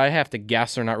odds that I have to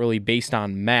guess are not really based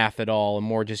on math at all, and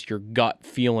more just your gut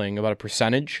feeling about a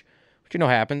percentage, which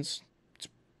happens. It's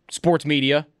sports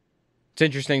media. It's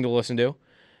interesting to listen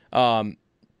to.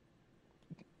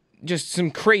 Just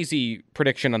some crazy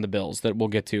prediction on the Bills that we'll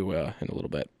get to in a little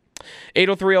bit.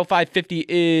 803-0550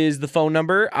 is the phone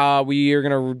number. We are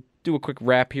going to do a quick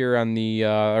wrap here on the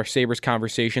our Sabres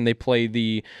conversation. They play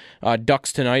the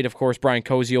Ducks tonight. Of course, Brian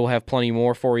Cozy will have plenty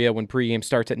more for you when pregame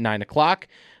starts at 9 o'clock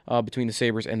between the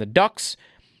Sabres and the Ducks.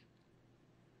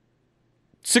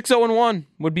 6-0-1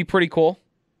 would be pretty cool.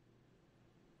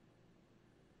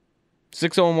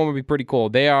 6-0-1 would be pretty cool.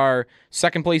 They are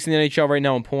second place in the NHL right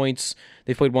now in points.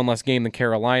 They've played one less game than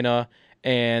Carolina,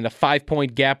 and a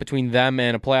 5-point gap between them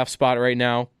and a playoff spot right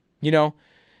now.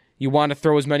 You want to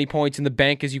throw as many points in the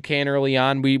bank as you can early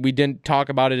on. We didn't talk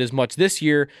about it as much this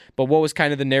year, but what was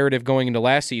kind of the narrative going into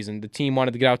last season? The team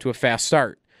wanted to get out to a fast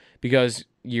start because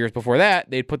years before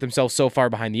that, they'd put themselves so far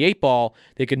behind the 8 ball,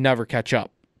 they could never catch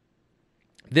up.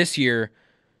 This year,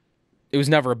 it was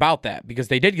never about that because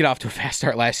they did get off to a fast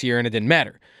start last year and it didn't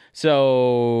matter.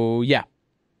 So, yeah,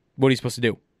 what are you supposed to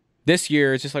do? This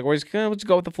year, it's just like, we'll just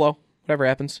go with the flow, whatever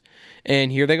happens.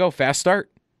 And here they go, fast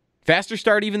start. Faster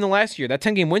start even than last year. That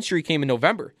 10-game win streak came in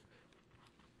November.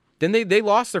 Then they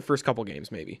lost their first couple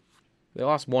games, maybe. They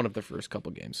lost one of their first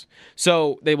couple games.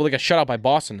 So they got shut out by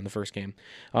Boston in the first game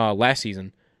last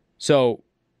season. So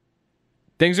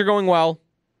things are going well.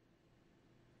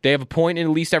 They have a point in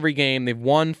at least every game. They've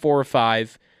won 4 or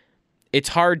 5. It's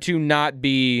hard to not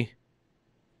be...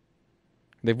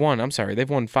 They've won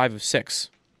 5 of 6.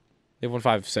 They've won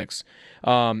 5 of 6.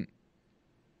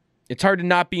 It's hard to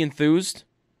not be enthused,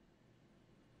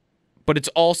 but it's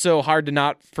also hard to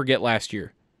not forget last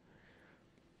year.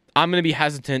 I'm going to be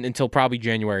hesitant until probably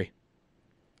January.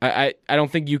 I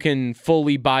don't think you can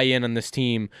fully buy in on this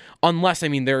team unless,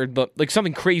 they're like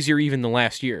something crazier even than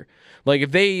last year. Like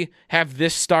if they have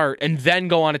this start and then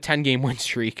go on a 10-game win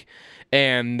streak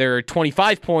and they're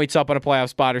 25 points up on a playoff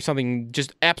spot or something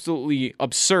just absolutely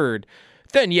absurd,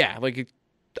 then yeah,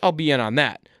 I'll be in on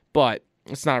that. But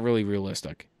it's not really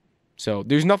realistic. So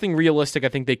there's nothing realistic I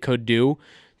think they could do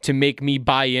to make me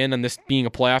buy in on this being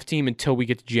a playoff team until we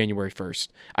get to January 1st.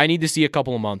 I need to see a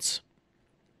couple of months,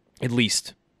 at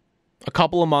least. A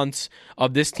couple of months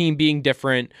of this team being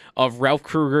different, of Ralph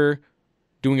Kruger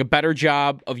doing a better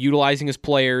job of utilizing his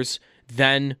players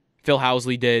than Phil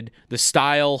Housley did. The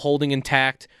style holding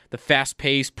intact, the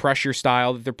fast-paced pressure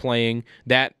style that they're playing,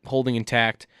 that holding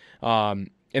intact, and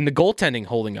the goaltending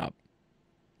holding up.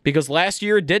 Because last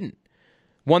year it didn't.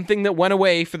 One thing that went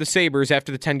away for the Sabres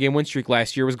after the 10-game win streak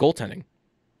last year was goaltending.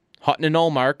 Hutton and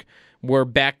Ullmark were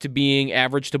back to being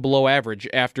average to below average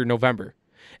after November.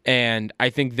 And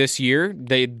I think this year,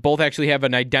 they both actually have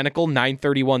an identical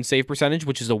 .931 save percentage,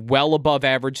 which is a well above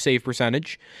average save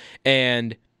percentage.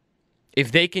 And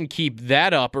if they can keep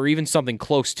that up, or even something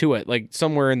close to it, like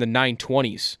somewhere in the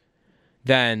 920s,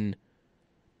 then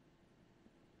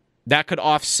that could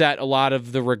offset a lot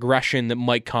of the regression that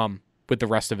might come with the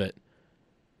rest of it.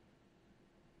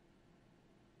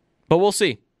 But we'll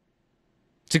see.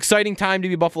 It's an exciting time to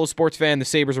be a Buffalo sports fan. The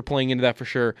Sabres are playing into that for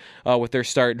sure with their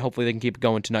start, and hopefully they can keep it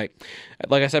going tonight.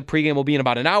 Like I said, pregame will be in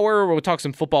about an hour. We'll talk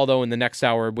some football, though, in the next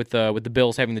hour with the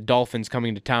Bills having the Dolphins coming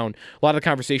into town. A lot of the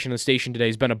conversation on the station today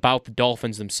has been about the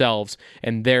Dolphins themselves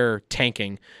and their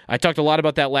tanking. I talked a lot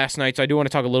about that last night, so I do want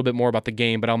to talk a little bit more about the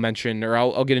game, but I'll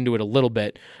get into it a little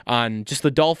bit on just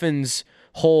the Dolphins'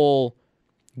 whole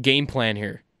game plan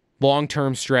here,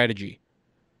 long-term strategy,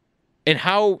 and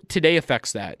how today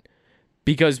affects that.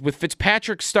 Because with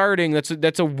Fitzpatrick starting,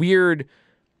 that's a weird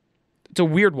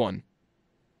one.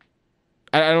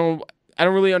 I don't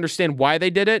really understand why they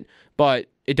did it,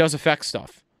 but it does affect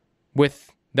stuff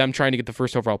with them trying to get the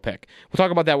first overall pick. We'll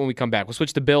talk about that when we come back. We'll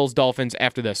switch to Bills, Dolphins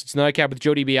after this. It's the Nightcap with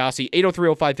Joe DiBiase,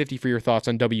 803-0550 for your thoughts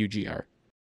on WGR.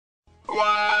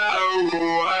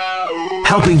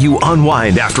 Helping you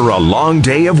unwind after a long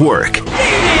day of work.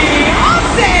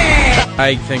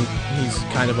 I think he's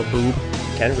kind of a boob.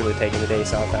 Can really take the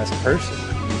days off as a person.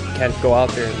 You can't go out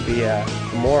there and be a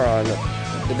moron.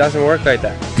 It doesn't work like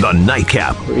that. The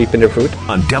Nightcap. Reaping their fruit.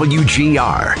 On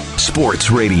WGR,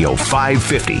 Sports Radio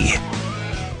 550.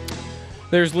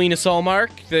 There's Lena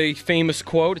Solmark, the famous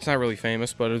quote. It's not really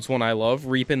famous, but it's one I love.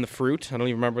 Reaping the fruit. I don't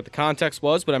even remember what the context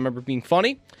was, but I remember it being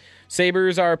funny.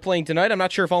 Sabres are playing tonight. I'm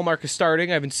not sure if Allmark is starting.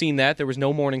 I haven't seen that. There was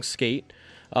no morning skate.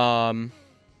 But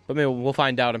maybe we'll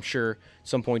find out, I'm sure,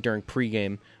 some point during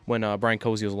pregame when Brian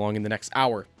Cozy is along in the next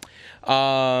hour.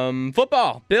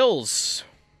 Football, Bills,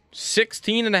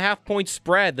 16.5-point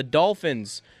spread. The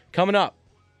Dolphins coming up.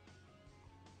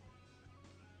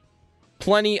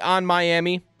 Plenty on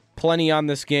Miami, plenty on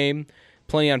this game,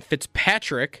 plenty on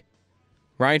Fitzpatrick.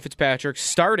 Ryan Fitzpatrick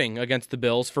starting against the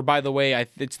Bills for, by the way,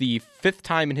 it's the 5th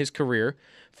time in his career,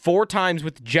 4 times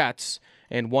with the Jets,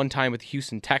 and 1 time with the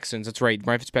Houston Texans. That's right,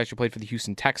 Ryan Fitzpatrick played for the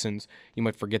Houston Texans. You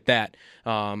might forget that.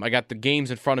 I got the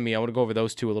games in front of me. I want to go over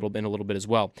those two in a little bit as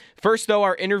well. First, though,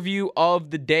 our interview of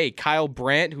the day. Kyle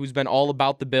Brandt, who's been all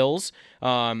about the Bills.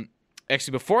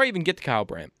 Actually, before I even get to Kyle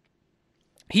Brandt,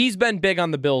 he's been big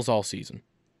on the Bills all season.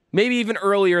 Maybe even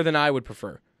earlier than I would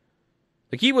prefer.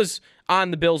 Like, he was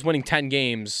on the Bills winning 10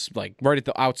 games, like, right at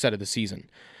the outset of the season.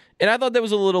 And I thought that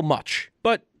was a little much,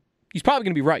 but he's probably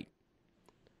going to be right.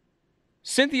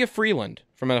 Cynthia Freeland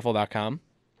from NFL.com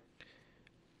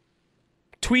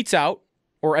tweets out,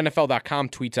 or NFL.com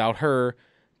tweets out, her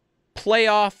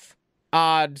playoff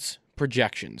odds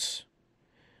projections.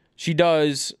 She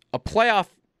does a playoff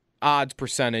odds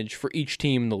percentage for each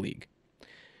team in the league.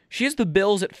 She has the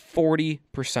Bills at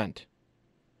 40%.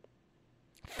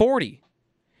 40.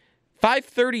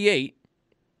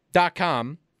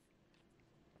 538.com,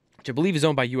 which I believe is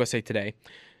owned by USA Today,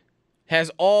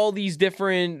 has all this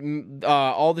different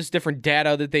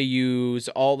data that they use.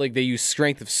 They use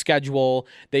strength of schedule.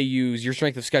 They use your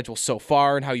strength of schedule so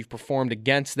far and how you've performed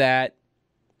against that.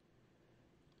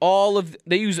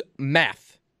 They use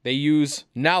math. They use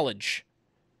knowledge,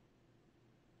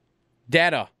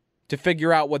 data to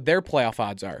figure out what their playoff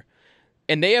odds are.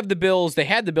 And they had the Bills at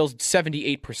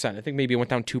 78%. I think maybe it went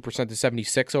down 2% to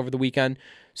 76 over the weekend.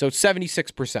 So it's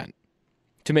 76%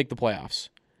 to make the playoffs.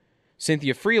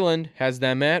 Cynthia Freeland has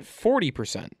them at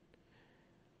 40%.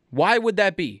 Why would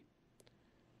that be?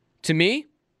 To me,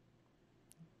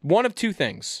 one of two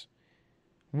things.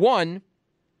 One,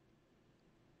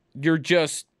 you're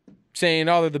just saying,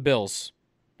 oh, they're the Bills,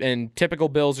 and typical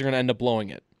Bills are going to end up blowing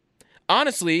it.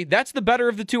 Honestly, that's the better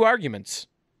of the two arguments.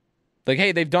 Like,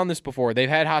 hey, they've done this before. They've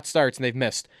had hot starts, and they've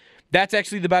missed. That's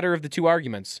actually the better of the two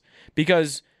arguments,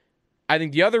 because I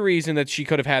think the other reason that she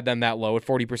could have had them that low at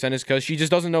 40% is because she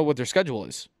just doesn't know what their schedule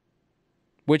is,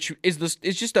 which is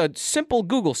just a simple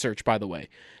Google search, by the way,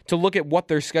 to look at what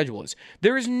their schedule is.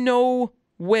 There is no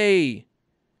way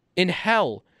in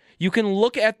hell you can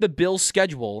look at the Bills'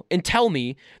 schedule and tell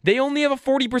me they only have a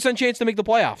 40% chance to make the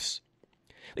playoffs.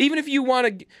 Even if you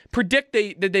want to predict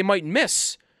that they might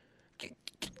miss,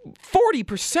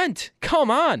 40%.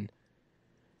 Come on.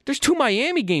 There's 2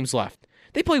 Miami games left.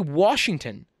 They play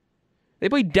Washington. They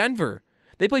play Denver.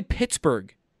 They play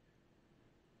Pittsburgh.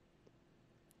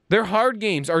 Their hard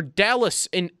games are Dallas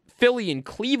and Philly and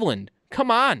Cleveland. Come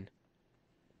on.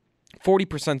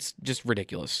 40%'s just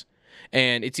ridiculous.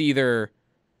 And it's either,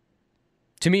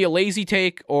 to me, a lazy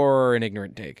take or an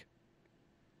ignorant take.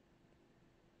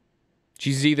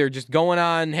 She's either just going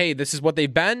on, hey, this is what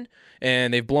they've been,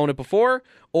 and they've blown it before,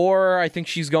 or I think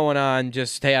she's going on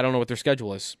just, hey, I don't know what their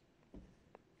schedule is.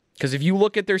 Because if you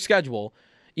look at their schedule,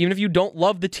 even if you don't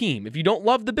love the team, if you don't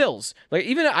love the Bills, like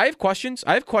even I have questions.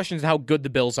 I have questions how good the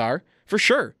Bills are, for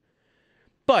sure.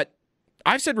 But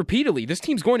I've said repeatedly, this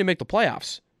team's going to make the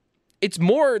playoffs. It's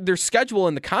more their schedule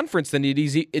in the conference than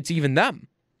it's even them.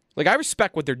 Like, I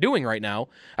respect what they're doing right now.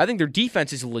 I think their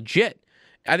defense is legit.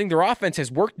 I think their offense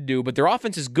has work to do, but their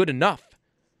offense is good enough.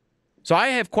 So I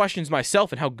have questions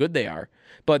myself and how good they are.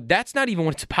 But that's not even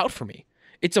what it's about for me.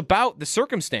 It's about the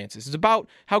circumstances. It's about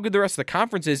how good the rest of the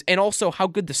conference is, and also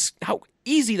how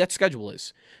easy that schedule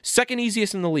is. Second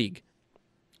easiest in the league.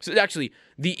 So actually,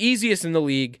 the easiest in the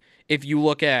league if you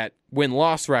look at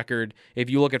win-loss record. If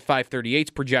you look at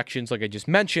 538's projections, like I just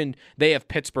mentioned, they have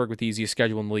Pittsburgh with the easiest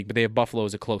schedule in the league, but they have Buffalo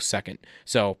as a close second.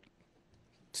 So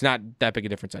it's not that big a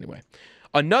difference anyway.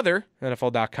 Another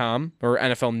NFL.com or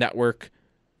NFL Network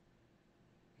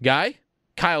guy,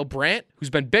 Kyle Brandt, who's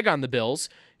been big on the Bills.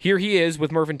 Here he is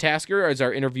with Murph and Tasker as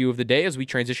our interview of the day as we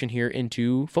transition here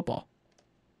into football.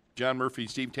 John Murphy,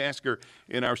 Steve Tasker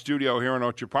in our studio here in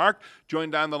Orchard Park.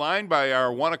 Joined on the line by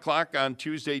our 1 o'clock on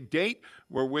Tuesday date.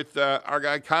 We're with our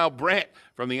guy Kyle Brandt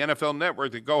from the NFL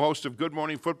Network, the co-host of Good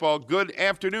Morning Football. Good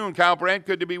afternoon, Kyle Brandt.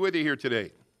 Good to be with you here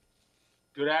today.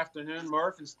 Good afternoon,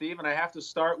 Murph and Steve. And I have to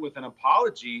start with an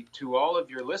apology to all of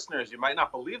your listeners. You might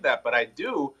not believe that, but I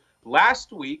do.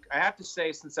 Last week, I have to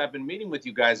say, since I've been meeting with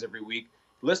you guys every week,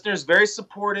 listeners very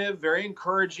supportive, very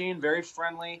encouraging, very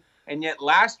friendly. And yet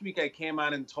last week I came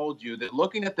on and told you that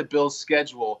looking at the Bills'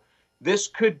 schedule, this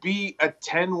could be a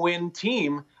 10-win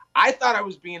team. I thought I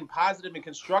was being positive and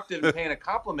constructive and paying a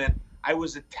compliment. I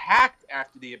was attacked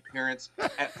after the appearance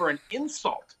for an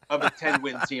insult of a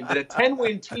 10-win team, that a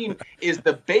 10-win team is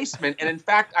the basement. And in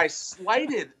fact, I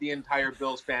slighted the entire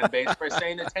Bills fan base by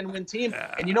saying a 10-win team.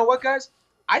 And you know what, guys?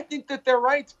 I think that they're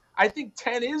right. I think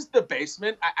 10 is the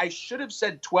basement. I should have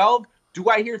said 12. Do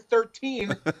I hear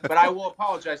 13? But I will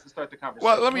apologize to start the conversation.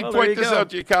 Well, let me point this out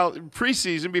to you, Kyle.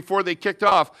 Preseason, before they kicked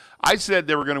off, I said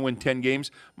they were going to win 10 games.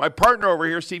 My partner over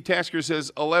here, Steve Tasker, says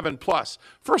 11 plus.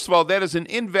 First of all, that is an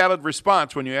invalid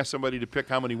response when you ask somebody to pick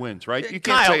how many wins, right? You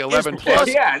can't say 11 plus.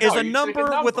 Is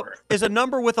a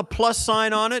number with a plus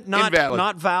sign on it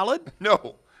not valid?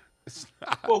 No.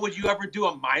 Well, would you ever do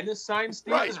a minus sign,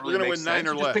 Steve? Right, we're going to win 9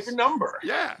 or less. Just pick a number.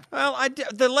 Yeah. Well,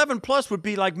 the 11 plus would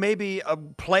be like maybe a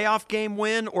playoff game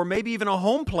win or maybe even a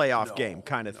home playoff game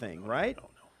kind of thing, right? No.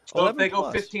 So if they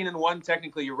go 15-1,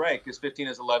 technically you're right, because 15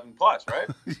 is 11 plus, right?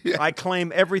 Yeah. I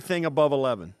claim everything above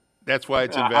 11. That's why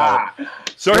it's invalid.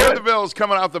 So here are the Bills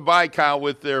coming off the bye, Kyle,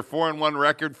 with their 4-1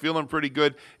 record, feeling pretty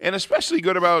good, and especially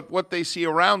good about what they see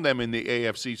around them in the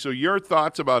AFC. So your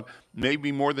thoughts about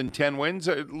maybe more than 10 wins?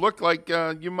 It looked like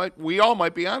we all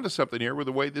might be onto something here with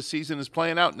the way this season is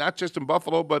playing out, not just in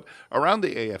Buffalo, but around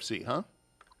the AFC, huh?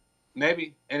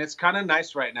 Maybe, and it's kind of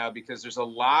nice right now because there's a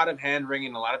lot of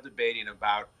hand-wringing, a lot of debating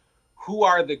about who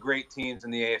are the great teams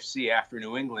in the AFC after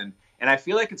New England. And I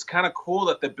feel like it's kind of cool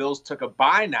that the Bills took a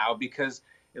bye now because,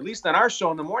 at least on our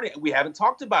show in the morning, we haven't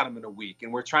talked about them in a week.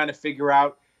 And we're trying to figure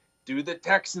out, do the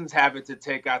Texans have it to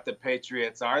take out the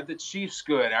Patriots? Are the Chiefs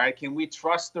good? All right, can we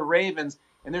trust the Ravens?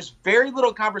 And there's very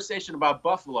little conversation about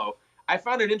Buffalo. I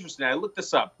found it interesting. I looked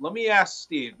this up. Let me ask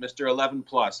Steve, Mr. 11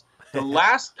 plus. The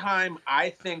last time I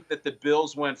think that the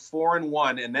Bills went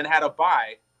 4-1 and then had a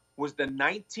bye was the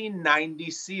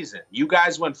 1990 season. You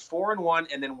guys went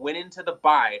 4-1 and then went into the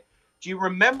bye. Do you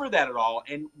remember that at all?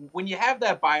 And when you have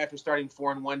that bye after starting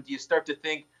 4-1, do you start to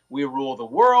think we rule the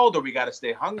world or we got to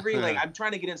stay hungry? Like, I'm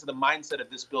trying to get into the mindset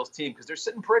of this Bills team because they're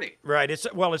sitting pretty. Right. It's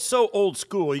so old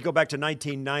school. You go back to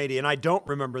 1990, and I don't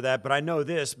remember that, but I know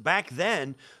this. Back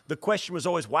then, the question was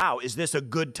always, wow, is this a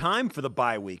good time for the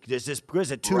bye week? Is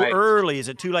it too early? Is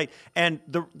it too late? And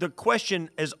the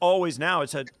question is always now,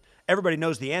 everybody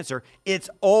knows the answer. It's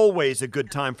always a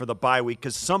good time for the bye week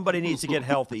because somebody needs to get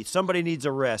healthy. Somebody needs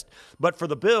a rest. But for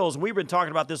the Bills, and we've been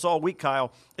talking about this all week,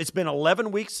 Kyle, it's been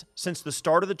 11 weeks since the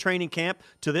start of the training camp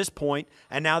to this point,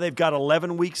 and now they've got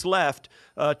 11 weeks left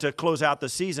to close out the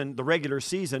season, the regular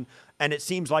season, and it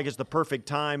seems like it's the perfect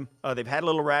time. They've had a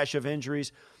little rash of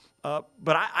injuries. But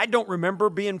I don't remember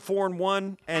being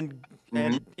 4-1 and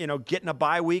getting a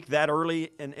bye week that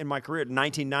early in my career.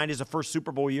 1990 is the first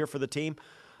Super Bowl year for the team.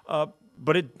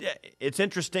 But it's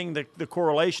interesting the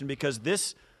correlation because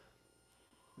this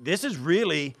is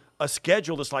really a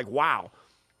schedule that's like, wow,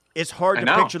 it's hard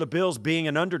to picture the Bills being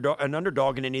an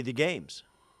underdog in any of the games.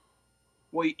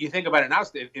 Well, you think about it now,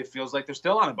 it feels like they're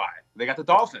still on a bye. They got the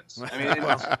Dolphins. I mean,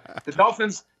 the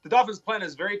Dolphins' plan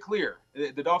is very clear.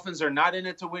 The Dolphins are not in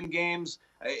it to win games.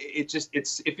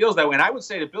 It feels that way. And I would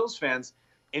say to Bills fans,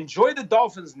 enjoy the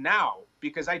Dolphins now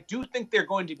because I do think they're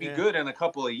going to be good in a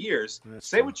couple of years.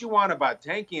 Say what you want about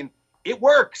tanking. It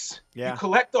works. Yeah. You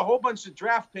collect a whole bunch of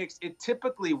draft picks. It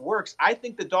typically works. I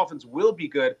think the Dolphins will be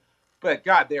good, but,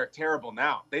 God, they are terrible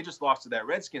now. They just lost to that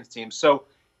Redskins team. So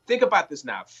think about this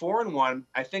now. 4-1.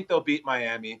 I think they'll beat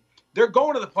Miami. They're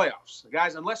going to the playoffs.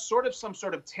 Guys, unless some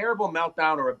sort of terrible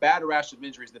meltdown or a bad rash of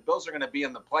injuries, the Bills are going to be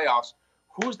in the playoffs.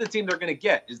 Who's the team they're going to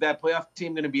get? Is that playoff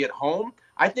team going to be at home?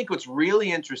 I think what's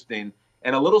really interesting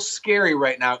and a little scary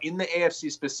right now in the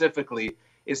AFC specifically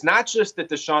is not just that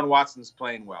Deshaun Watson's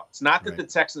playing well. It's not that the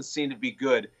Texans seem to be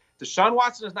good. Deshaun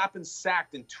Watson has not been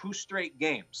sacked in 2 straight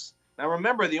games. Now,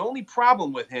 remember, the only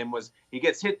problem with him was he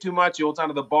gets hit too much, he holds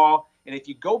onto the ball. And if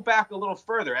you go back a little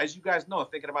further, as you guys know,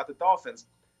 thinking about the Dolphins,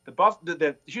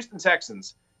 the Houston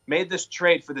Texans made this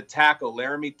trade for the tackle,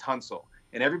 Laramie Tunsil.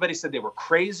 And everybody said they were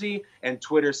crazy, and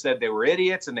Twitter said they were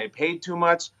idiots, and they paid too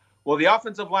much. Well, the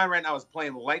offensive line right now is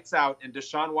playing lights out, and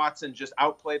Deshaun Watson just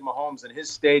outplayed Mahomes in his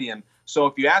stadium. So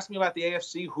if you ask me about the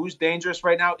AFC, who's dangerous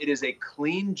right now, it is a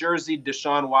clean jersey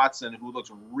Deshaun Watson who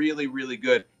looks really, really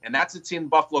good. And that's a team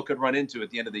Buffalo could run into at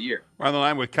the end of the year. We're on the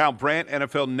line with Kyle Brandt,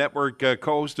 NFL Network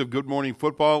co-host of Good Morning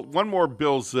Football. One more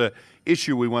Bills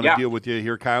issue we want to deal with you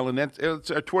here, Kyle, and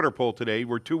it's a Twitter poll today.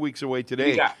 We're 2 weeks away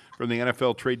today from the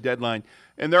NFL trade deadline.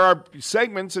 And there are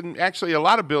segments, and actually a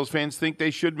lot of Bills fans think they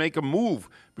should make a move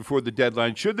before the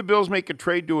deadline. Should the Bills make a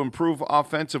trade to improve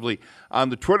offensively? On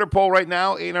the Twitter poll right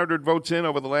now, 800 votes in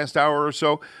over the last hour or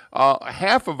so.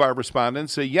 Half of our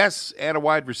respondents say yes, add a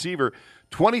wide receiver.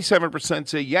 27%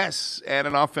 say yes, add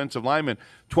an offensive lineman.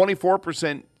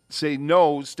 24% say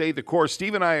no, stay the course.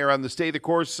 Steve and I are on the stay the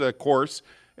course course,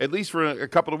 at least for a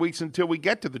couple of weeks until we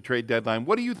get to the trade deadline.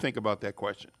 What do you think about that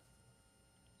question?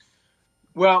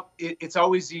 Well, it's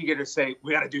always eager to say,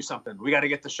 we got to do something. We got to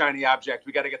get the shiny object.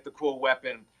 We got to get the cool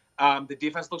weapon. The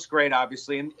defense looks great,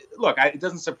 obviously. And look, it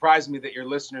doesn't surprise me that your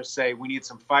listeners say we need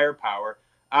some firepower.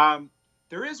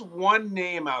 There is one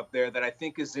name out there that I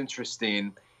think is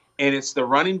interesting, and it's the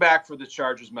running back for the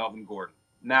Chargers, Melvin Gordon.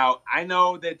 Now, I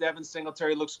know that Devin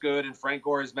Singletary looks good and Frank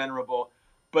Gore is venerable,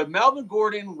 but Melvin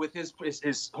Gordon, with his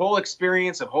whole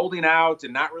experience of holding out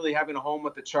and not really having a home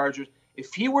with the Chargers,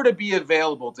 if he were to be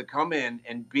available to come in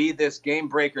and be this game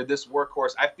breaker, this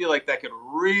workhorse, I feel like that could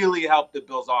really help the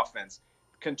Bills' offense.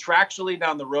 Contractually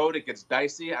down the road, it gets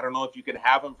dicey. I don't know if you could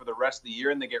have him for the rest of the year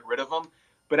and they get rid of him.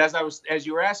 But as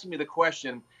you were asking me the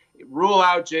question, rule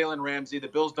out Jalen Ramsey. The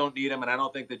Bills don't need him, and I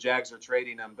don't think the Jags are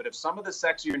trading him. But if some of the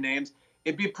sexier names,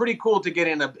 it'd be pretty cool to get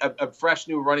in a fresh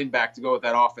new running back to go with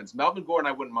that offense. Melvin Gordon,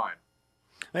 I wouldn't mind.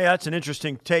 Hey, that's an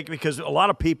interesting take because a lot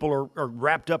of people are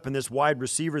wrapped up in this wide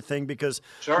receiver thing because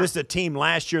this is a team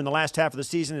last year in the last half of the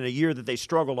season in a year that they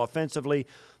struggled offensively.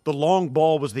 The long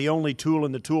ball was the only tool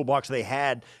in the toolbox they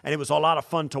had, and it was a lot of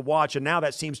fun to watch, and now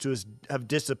that seems to have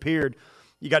disappeared.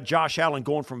 You got Josh Allen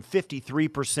going from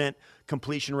 53%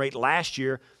 completion rate last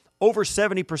year, over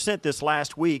 70% this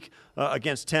last week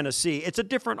against Tennessee. It's a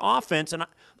different offense, and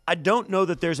I don't know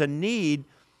that there's a need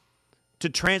to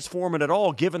transform it at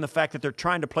all, given the fact that they're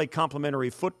trying to play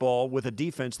complementary football with a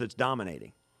defense that's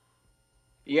dominating.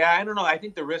 Yeah, I don't know. I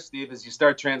think the risk, Steve, is you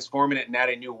start transforming it and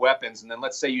adding new weapons, and then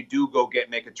let's say you do go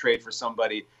make a trade for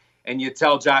somebody, and you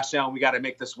tell Josh Allen, we got to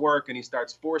make this work, and he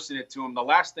starts forcing it to him. The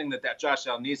last thing that Josh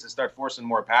Allen needs is to start forcing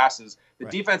more passes. The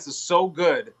defense is so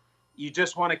good, you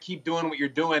just want to keep doing what you're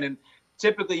doing, and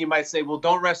typically you might say, well,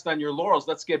 don't rest on your laurels.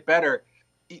 Let's get better.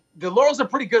 The Laurels are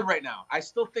pretty good right now. I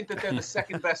still think that they're the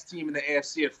second best team in the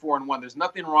AFC at 4-1. There's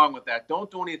nothing wrong with that. Don't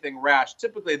do anything rash.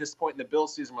 Typically at this point in the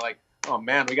Bills season, we're like, oh,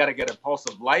 man, we got to get a pulse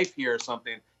of life here or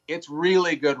something. It's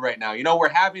really good right now. You know, we're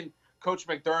having Coach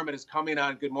McDermott is coming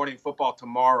on Good Morning Football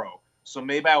tomorrow. So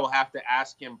maybe I will have to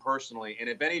ask him personally. And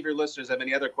if any of your listeners have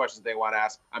any other questions they want to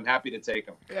ask, I'm happy to take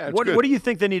them. Yeah, what do you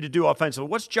think they need to do offensively?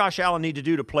 What's Josh Allen need to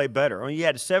do to play better? I mean, he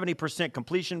had a 70%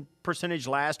 completion percentage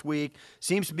last week.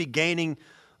 Seems to be gaining.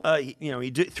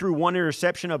 He threw one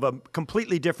interception of a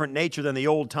completely different nature than the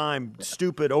old-time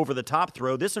stupid over-the-top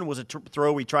throw. This one was a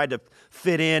throw he tried to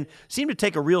fit in. Seemed to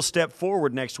take a real step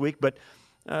forward next week, but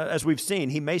as we've seen,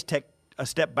 he may take a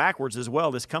step backwards as well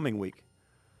this coming week.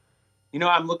 You know,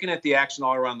 I'm looking at the action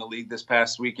all around the league this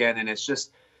past weekend, and it's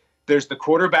just there's the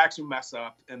quarterbacks who mess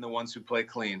up and the ones who play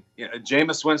clean. You know,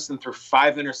 Jameis Winston threw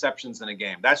 5 interceptions in a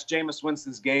game. That's Jameis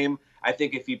Winston's game. I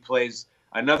think if he plays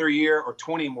another year or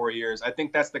 20 more years, I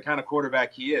think that's the kind of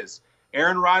quarterback he is.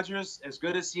 Aaron Rodgers, as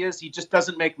good as he is, he just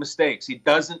doesn't make mistakes. He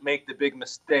doesn't make the big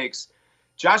mistakes.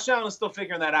 Josh Allen is still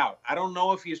figuring that out. I don't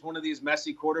know if he's one of these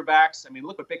messy quarterbacks. I mean,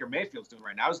 look what Baker Mayfield's doing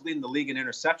right now. He's leading the league in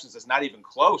interceptions. It's not even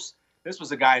close. This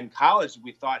was a guy in college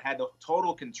we thought had the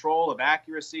total control of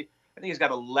accuracy. I think he's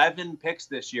got 11 picks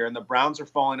this year, and the Browns are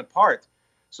falling apart.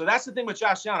 So that's the thing with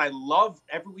Josh Allen.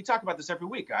 We talk about this every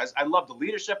week, guys. I love the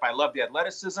leadership. I love the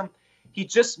athleticism. He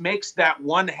just makes that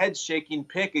one head-shaking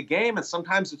pick a game, and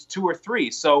sometimes it's 2 or 3.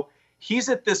 So he's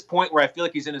at this point where I feel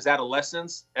like he's in his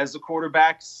adolescence as a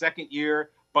quarterback, second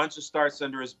year, bunch of starts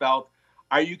under his belt.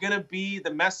 Are you going to be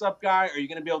the mess-up guy, or are you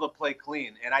going to be able to play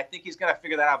clean? And I think he's going to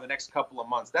figure that out in the next couple of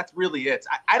months. That's really it.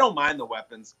 I don't mind the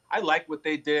weapons. I like what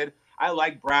they did. I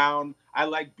like Brown. I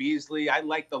like Beasley. I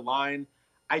like the line.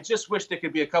 I just wish there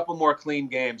could be a couple more clean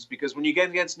games, because when you get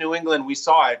against New England, we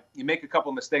saw it. You make a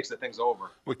couple mistakes, the thing's over.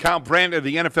 With Kyle Brandt of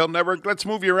the NFL Network, let's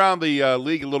move you around the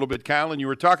league a little bit, Kyle. And you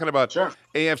were talking about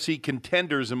AFC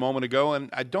contenders a moment ago, and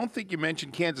I don't think you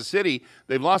mentioned Kansas City.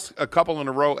 They've lost a couple in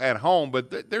a row at home,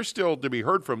 but they're still to be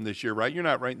heard from this year, right? You're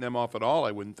not writing them off at all,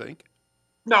 I wouldn't think.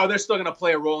 No, they're still going to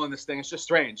play a role in this thing. It's just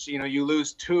strange. You know, you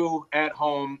lose 2 at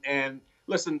home, and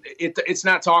listen, it's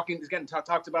not getting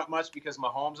talked about much because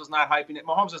Mahomes is not hyping it.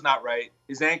 Mahomes is not right.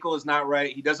 His ankle is not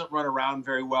right. He doesn't run around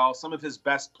very well. Some of his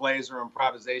best plays are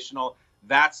improvisational.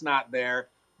 That's not there.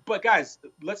 But, guys,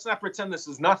 let's not pretend this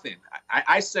is nothing.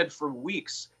 I said for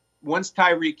weeks, once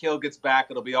Tyreek Hill gets back,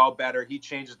 it'll be all better. He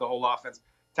changes the whole offense.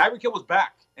 Tyreek Hill was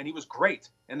back, and he was great.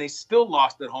 And they still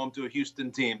lost at home to a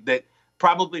Houston team that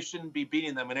probably shouldn't be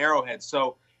beating them in Arrowhead.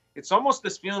 So it's almost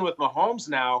this feeling with Mahomes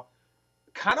now,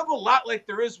 kind of a lot like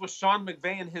there is with Sean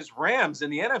McVay and his Rams in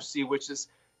the NFC, which is,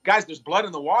 guys, there's blood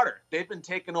in the water. They've been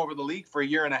taking over the league for a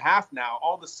year and a half now.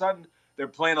 All of a sudden, they're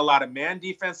playing a lot of man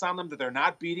defense on them that they're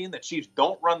not beating. The Chiefs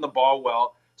don't run the ball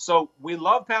well. So we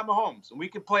love Pat Mahomes, and we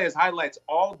can play his highlights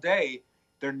all day.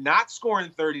 They're not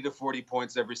scoring 30 to 40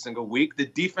 points every single week. The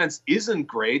defense isn't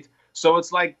great. So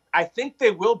it's like, I think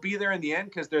they will be there in the end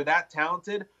because they're that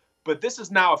talented. But this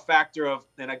is now a factor of,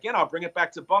 and again, I'll bring it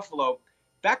back to Buffalo.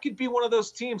 That could be one of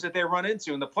those teams that they run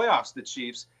into in the playoffs, the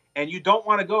Chiefs, and you don't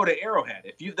want to go to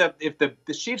Arrowhead. If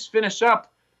the Chiefs finish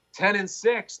up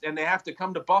 10-6 and they have to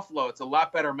come to Buffalo, it's a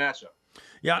lot better matchup.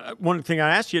 Yeah, one thing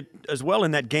I asked you as well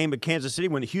in that game at Kansas City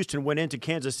when Houston went into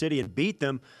Kansas City and beat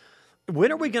them,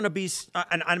 when are we going to be,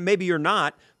 and maybe you're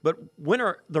not, but when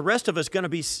are the rest of us going to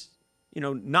be,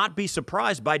 not be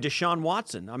surprised by Deshaun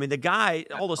Watson? I mean, the guy,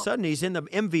 all of a sudden, he's in the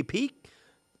MVP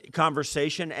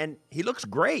conversation, and he looks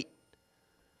great.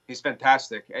 He's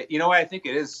fantastic. You know what I think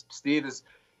it is, Steve, is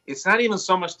it's not even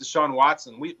so much Deshaun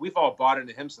Watson. We've all bought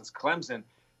into him since Clemson.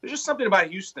 There's just something about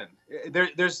Houston.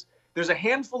 There's a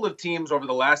handful of teams over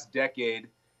the last decade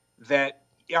that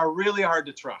are really hard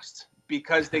to trust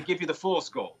because they give you the fool's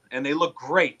gold and they look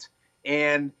great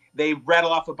and they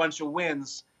rattle off a bunch of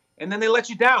wins and then they let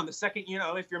you down. The second,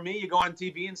 if you're me, you go on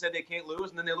TV and say they can't lose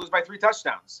and then they lose by 3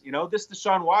 touchdowns. This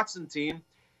Deshaun Watson team,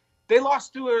 they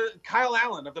lost to Kyle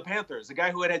Allen of the Panthers, a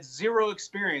guy who had 0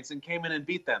 experience and came in and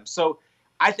beat them. So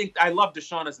I think I love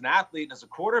Deshaun as an athlete and as a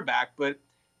quarterback, but,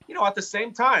 at the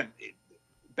same time,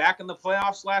 back in the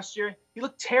playoffs last year, he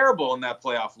looked terrible in that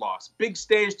playoff loss. Big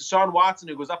stage, Deshaun Watson,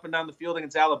 who goes up and down the field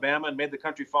against Alabama and made the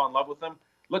country fall in love with him,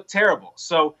 looked terrible.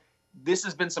 So this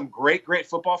has been some great, great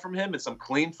football from him and some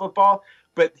clean football,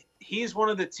 but he's one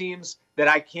of the teams that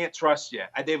I can't trust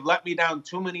yet. They've let me down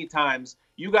too many times.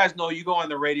 You guys know you go on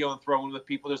the radio and throw in with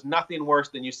people. There's nothing worse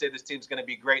than you say this team's going to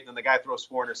be great, and then the guy throws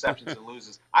 4 interceptions and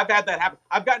loses. I've had that happen.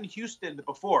 I've gotten Houston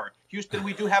before. Houston,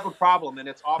 we do have a problem, and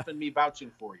it's often me vouching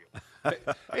for you.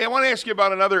 Hey, I want to ask you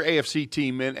about another AFC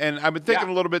team, and I've been thinking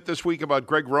a little bit this week about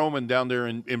Greg Roman down there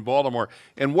in Baltimore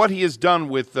and what he has done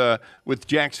with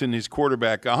Jackson, his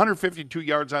quarterback. 152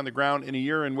 yards on the ground in a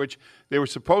year in which they were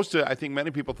supposed to, I think many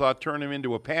people thought, turn him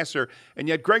into a passer, and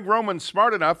yet Greg Roman's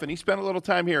smart enough, and he spent a little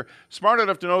time here, smart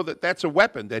enough to know that that's a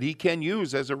weapon that he can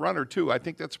use as a runner too. I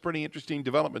think that's a pretty interesting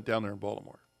development down there in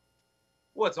Baltimore.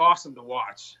 Well, it's awesome to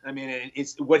watch. I mean,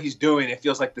 it's what he's doing. It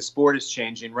feels like the sport is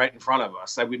changing right in front of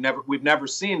us. Like we've never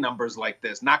seen numbers like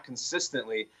this, not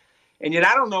consistently. And yet,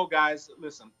 I don't know, guys.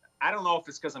 Listen, I don't know if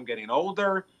it's because I'm getting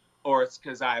older or it's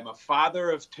because I'm a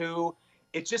father of two.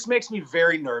 It just makes me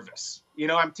very nervous. You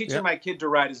know, I'm teaching my kid to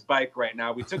ride his bike right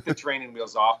now. We took the training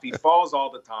wheels off. He falls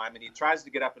all the time, and he tries to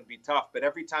get up and be tough. But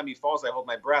every time he falls, I hold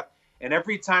my breath. And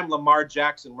every time Lamar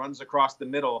Jackson runs across the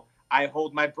middle, I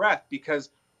hold my breath because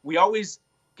we always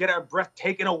get our breath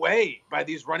taken away by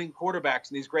these running quarterbacks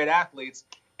and these great athletes.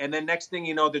 And then next thing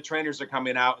you know, the trainers are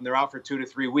coming out, and they're out for 2 to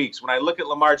 3 weeks. When I look at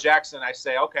Lamar Jackson, I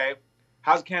say, okay,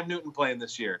 how's Cam Newton playing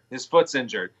this year? His foot's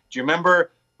injured. Do you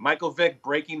remember Michael Vick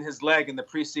breaking his leg in the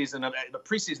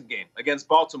preseason game against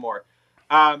Baltimore?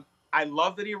 I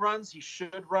love that he runs. He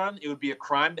should run. It would be a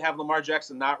crime to have Lamar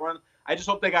Jackson not run. I just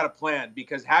hope they got a plan,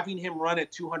 because having him run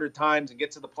it 200 times and get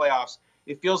to the playoffs,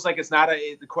 it feels like it's not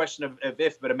a question of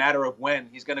if, but a matter of when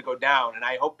he's going to go down. And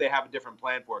I hope they have a different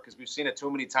plan for it, because we've seen it too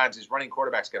many times. These running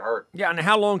quarterbacks get hurt. Yeah, and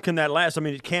how long can that last? I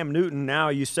mean, Cam Newton, now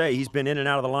you say he's been in and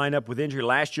out of the lineup with injury.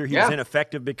 Last year he was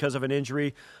ineffective because of an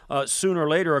injury. Sooner or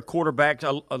later, a quarterback,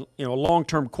 a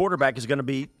long-term quarterback is going to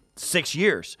be 6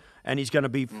 years, and he's going to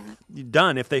be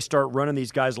done if they start running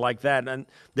these guys like that. And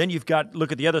then you've got,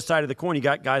 look at the other side of the coin, you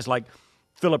got guys like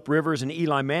Phillip Rivers and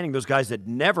Eli Manning, those guys that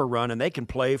never run, and they can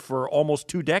play for almost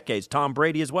 2 decades. Tom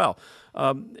Brady as well.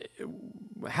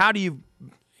 How do you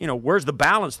where's the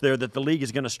balance there that the league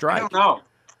is going to strike? I don't know.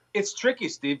 It's tricky,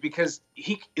 Steve, because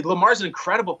Lamar's an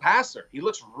incredible passer. He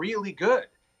looks really good.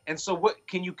 And so what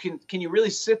can you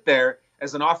really sit there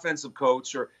as an offensive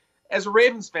coach or as a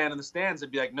Ravens fan in the stands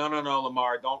and be like, no,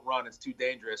 Lamar, don't run. It's too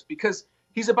dangerous. Because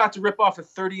he's about to rip off a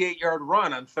 38-yard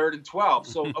run on 3rd and 12.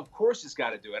 So, of course, he's got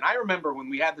to do it. And I remember when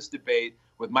we had this debate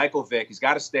with Michael Vick, he's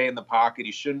got to stay in the pocket.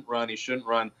 He shouldn't run.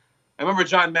 I remember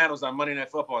John Mann was on Monday Night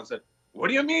Football and said, what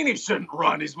do you mean he shouldn't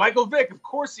run? He's Michael Vick. Of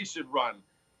course he should run.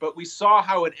 But we saw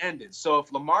how it ended. So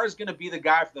if Lamar's going to be the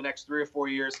guy for the next 3 or 4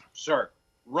 years, sure,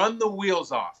 run the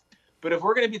wheels off. But if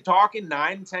we're going to be talking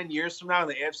 9, 10 years from now in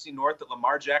the AFC North that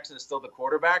Lamar Jackson is still the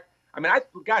quarterback, I mean,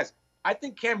 I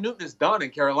think Cam Newton is done in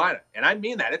Carolina, and I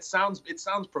mean that. It sounds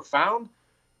profound.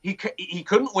 He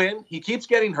couldn't win. He keeps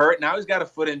getting hurt. Now he's got a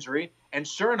foot injury, and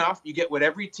sure enough, you get what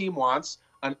every team wants: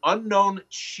 an unknown,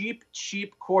 cheap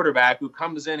quarterback who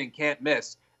comes in and can't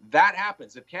miss. That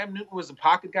happens. If Cam Newton was a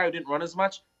pocket guy who didn't run as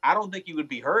much, I don't think he would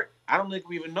be hurt. I don't think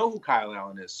we even know who Kyle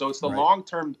Allen is. So it's the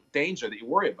long-term danger that you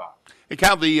worry about. Hey,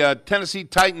 Cal, the Tennessee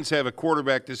Titans have a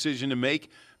quarterback decision to make.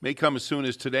 May come as soon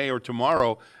as today or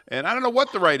tomorrow. And I don't know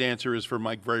what the right answer is for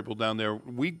Mike Vrabel down there.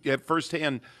 We have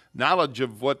firsthand knowledge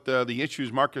of what the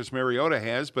issues Marcus Mariota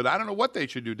has, but I don't know what they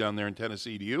should do down there in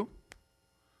Tennessee. Do you?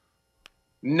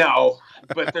 No,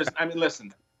 but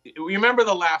listen, you remember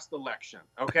the last election,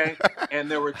 okay? And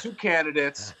there were 2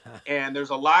 candidates, and there's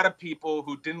a lot of people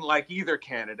who didn't like either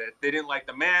candidate. They didn't like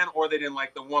the man or they didn't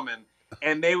like the woman.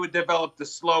 And they would develop the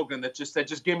slogan that just said,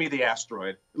 just give me the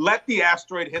asteroid. Let the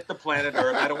asteroid hit the planet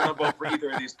Earth. I don't want to vote for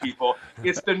either of these people.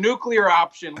 It's the nuclear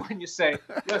option when you say,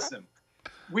 listen,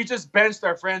 we just benched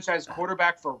our franchise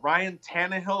quarterback for Ryan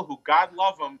Tannehill, who, God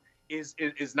love him, is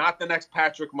not the next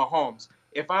Patrick Mahomes.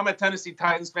 If I'm a Tennessee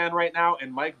Titans fan right now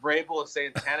and Mike Vrabel is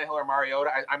saying Tannehill or Mariota,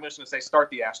 I'm just going to say start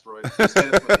the asteroid.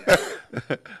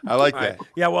 I like that.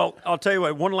 Yeah, well, I'll tell you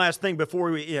what. One last thing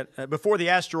before the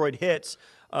asteroid hits.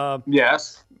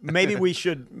 Yes. Maybe we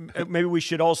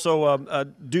should also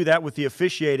do that with the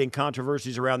officiating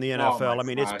controversies around the NFL. I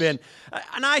mean, it's been,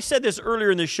 and I said this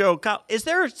earlier in the show, Kyle, is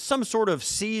there some sort of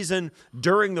season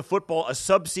during the football, a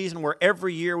sub-season where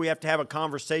every year we have to have a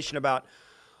conversation about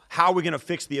how we're going to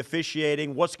fix the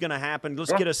officiating, what's going to happen?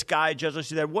 Let's get a sky judge. Let's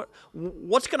do that.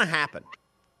 What's going to happen?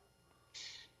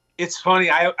 It's funny.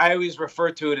 I always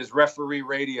refer to it as referee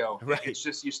radio. Right. It's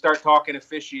just you start talking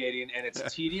officiating, and it's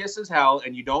tedious as hell,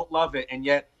 and you don't love it, and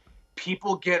yet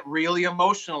people get really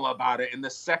emotional about it. And the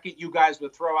second you guys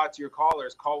would throw out to your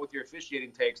callers, call with your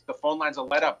officiating takes, the phone lines will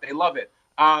light up. They love it.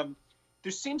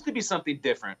 There seems to be something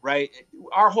different, right?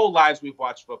 Our whole lives we've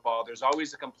watched football. There's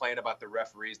always a complaint about the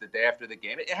referees the day after the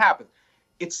game. It happens.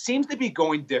 It seems to be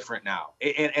going different now.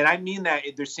 And I mean that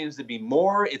there seems to be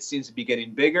more. It seems to be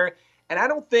getting bigger. And I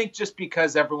don't think just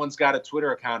because everyone's got a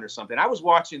Twitter account or something. I was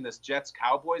watching this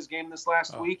Jets-Cowboys game this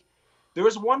last week. There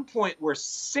was one point where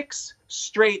 6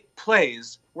 straight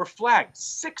plays were flagged.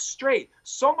 6 straight.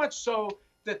 So much so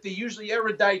that the usually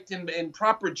erudite and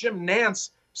proper Jim Nantz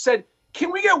said, can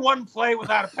we get one play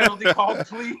without a penalty called,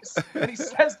 please? And he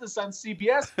says this on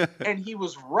CBS, and he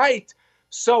was right.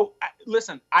 So,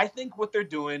 listen, I think what they're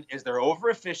doing is they're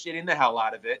over-officiating the hell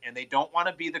out of it, and they don't want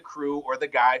to be the crew or the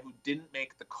guy who didn't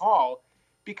make the call.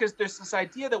 because there's this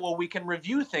idea that, well, we can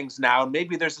review things now and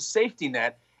maybe there's a safety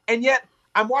net. And yet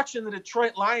I'm watching the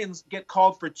Detroit Lions get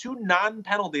called for 2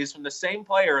 non-penalties from the same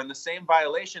player in the same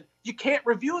violation. You can't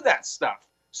review that stuff.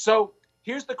 So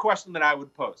here's the question that I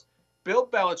would pose. Bill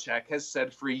Belichick has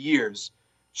said for years,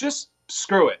 just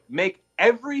screw it. Make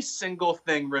every single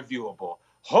thing reviewable.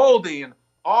 Holding,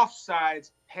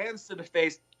 offsides, hands to the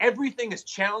face, everything is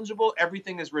challengeable,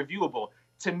 everything is reviewable.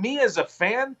 To me as a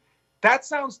fan, that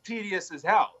sounds tedious as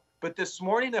hell. But this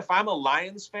morning, if I'm a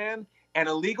Lions fan and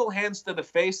illegal hands to the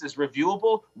face is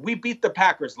reviewable, we beat the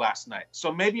Packers last night.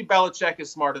 So maybe Belichick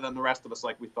is smarter than the rest of us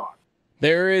like we thought.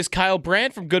 There is Kyle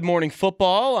Brandt from Good Morning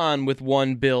Football on with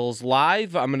One Bills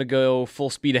Live. I'm going to go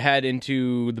full speed ahead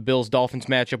into the Bills-Dolphins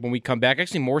matchup when we come back.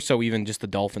 Actually, more so even just the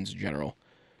Dolphins in general.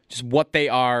 Just what they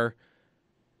are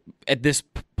at this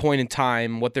point in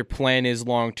time, what their plan is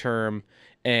long-term,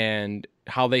 and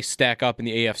how they stack up in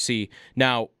the AFC.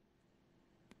 Now,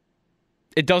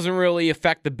 it doesn't really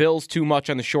affect the Bills too much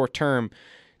on the short term.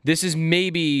 This is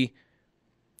maybe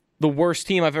the worst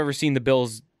team I've ever seen the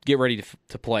Bills get ready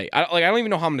to play. I don't even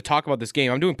know how I'm going to talk about this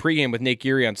game. I'm doing pregame with Nate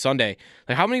Geary on Sunday.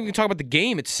 How am I even going to talk about the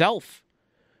game itself?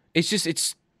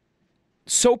 It's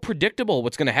so predictable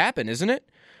what's going to happen, isn't it?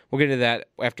 We'll get into that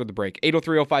after the break.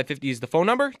 803-0550 is the phone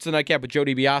number. It's the Nightcap with Joe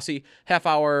DiBiase. Half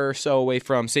hour or so away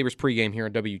from Sabres pregame here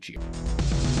on WGR.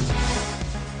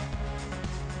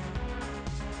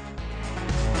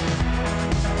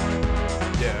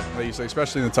 Yeah, like you say,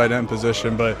 especially in the tight end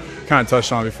position, but kind of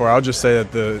touched on it before. I'll just say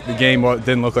that the game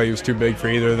didn't look like it was too big for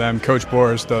either of them. Coach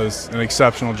Boris does an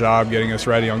exceptional job getting us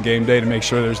ready on game day to make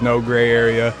sure there's no gray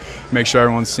area, make sure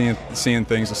everyone's seeing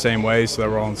things the same way so that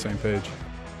we're all on the same page.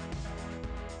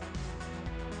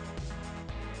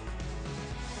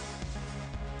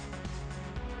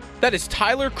 That is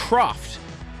Tyler Kroft,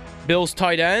 Bills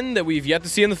tight end that we've yet to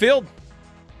see in the field.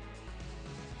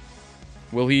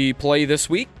 Will he play this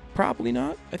week? Probably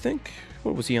not, I think.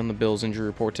 What was he on the Bills injury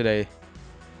report today?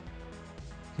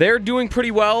 They're doing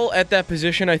pretty well at that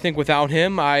position, I think, without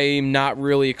him. I'm not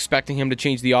really expecting him to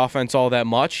change the offense all that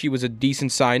much. He was a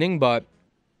decent signing, but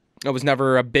I was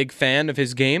never a big fan of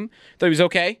his game. Thought he was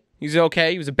okay. He's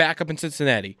okay. He was a backup in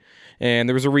Cincinnati. And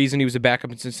there was a reason he was a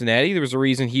backup in Cincinnati. There was a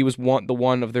reason he was the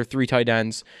one of their 3 tight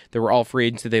ends that were all free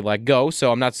agents that they let go.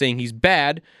 So I'm not saying he's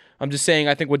bad. I'm just saying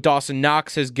I think what Dawson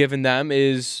Knox has given them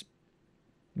is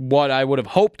what I would have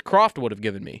hoped Kroft would have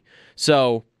given me.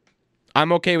 So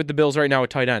I'm okay with the Bills right now at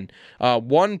tight end.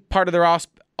 One part of their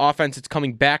offense that's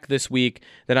coming back this week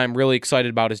that I'm really excited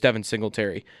about is Devin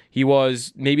Singletary. He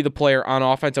was maybe the player on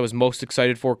offense I was most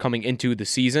excited for coming into the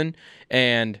season.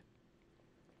 And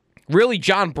really,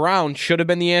 John Brown should have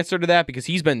been the answer to that because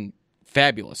he's been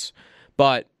fabulous.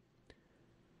 And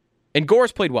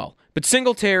Gore's played well. But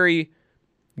Singletary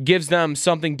gives them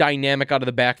something dynamic out of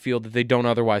the backfield that they don't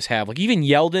otherwise have. Like even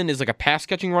Yeldon is like a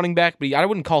pass-catching running back, but I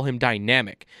wouldn't call him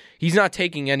dynamic. He's not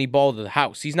taking any ball to the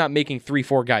house. He's not making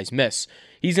 3-4 guys miss.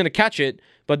 He's going to catch it,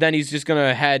 but then he's just going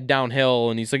to head downhill,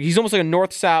 and he's almost like a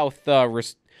north-south.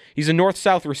 He's a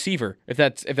north-south receiver, if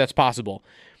that's possible.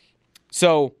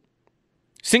 So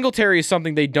Singletary is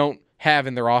something they don't have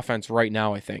in their offense right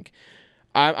now, I think.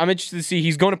 I'm interested to see.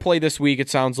 He's going to play this week, it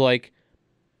sounds like.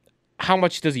 How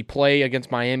much does he play against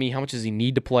Miami? How much does he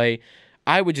need to play?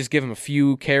 I would just give him a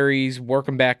few carries, work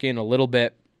him back in a little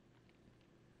bit.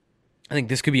 I think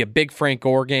this could be a big Frank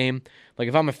Gore game. Like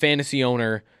if I'm a fantasy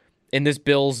owner in this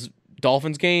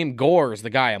Bills-Dolphins game, Gore is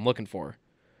the guy I'm looking for.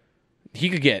 He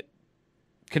could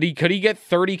he get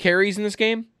 30 carries in this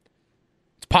game?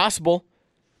 It's possible.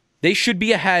 They should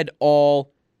be ahead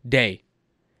all day.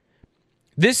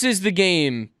 This is the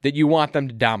game that you want them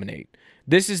to dominate.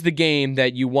 This is the game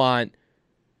that you want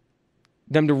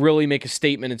them to really make a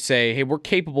statement and say, hey, we're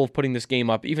capable of putting this game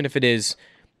up, even if it is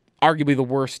arguably the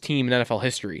worst team in NFL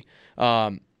history.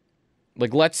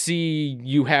 Let's see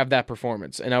you have that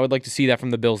performance. And I would like to see that from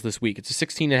the Bills this week. It's a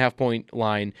 16.5-point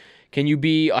line. Can you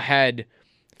be ahead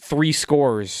 3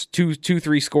 scores,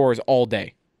 3 scores all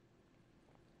day?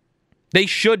 They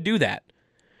should do that.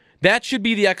 That should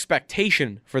be the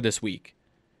expectation for this week.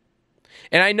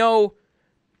 And I know,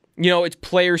 it's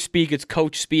player speak, it's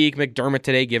coach speak. McDermott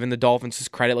today giving the Dolphins his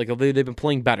credit. Like, they've been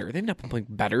playing better. They've not been playing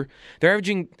better. They're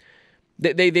averaging,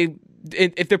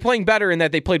 if they're playing better in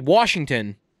that they played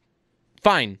Washington,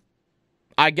 fine,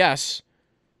 I guess.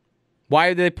 Why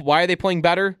are they playing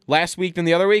better last week than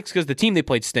the other weeks? Because the team they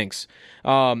played stinks.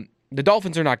 The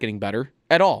Dolphins are not getting better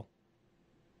at all.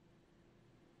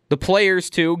 The players,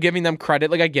 too, giving them credit.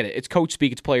 Like, I get it. It's coach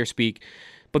speak, it's player speak.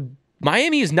 But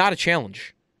Miami is not a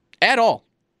challenge at all.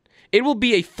 It will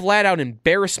be a flat-out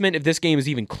embarrassment if this game is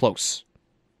even close.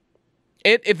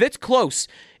 If it's close,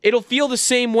 it'll feel the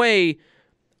same way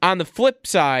on the flip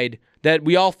side that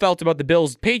we all felt about the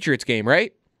Bills-Patriots game,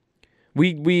 right?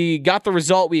 We got the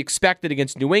result we expected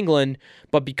against New England,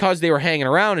 but because they were hanging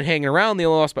around, they only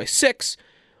lost by 6,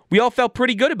 we all felt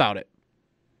pretty good about it.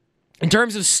 In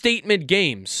terms of statement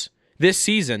games this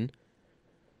season,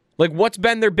 like what's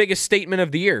been their biggest statement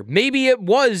of the year? Maybe it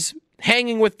was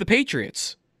hanging with the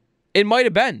Patriots. It might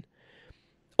have been.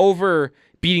 Over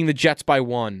beating the Jets by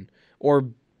 1, or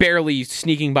barely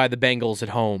sneaking by the Bengals at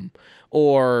home,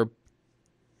 or,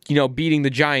 beating the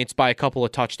Giants by a couple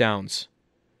of touchdowns,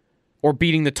 or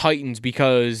beating the Titans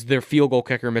because their field goal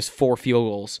kicker missed 4 field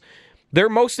goals. Their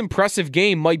most impressive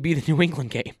game might be the New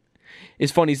England game.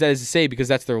 As funny as that is to say, because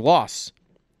that's their loss.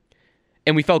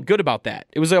 And we felt good about that.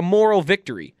 It was a moral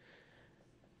victory.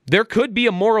 There could be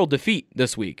a moral defeat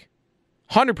this week.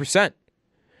 100%.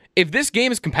 If this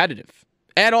game is competitive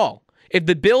at all, if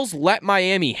the Bills let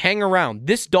Miami hang around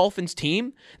this Dolphins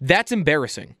team, that's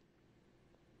embarrassing.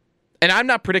 And I'm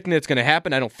not predicting that's going to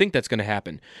happen. I don't think that's going to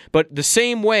happen. But the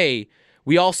same way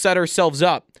we all set ourselves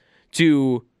up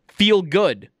to feel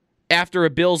good after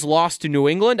a Bills loss to New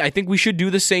England, I think we should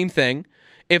do the same thing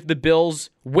if the Bills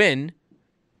win,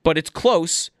 but it's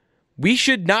close. We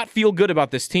should not feel good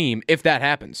about this team if that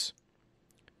happens.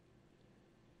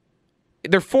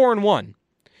 They're 4-1.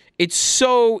 It's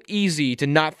so easy to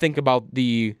not think about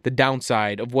the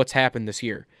downside of what's happened this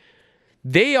year.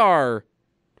 They are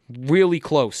really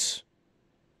close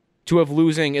to have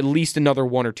losing at least another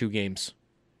 1 or 2 games.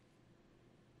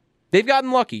 They've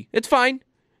gotten lucky. It's fine.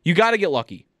 You got to get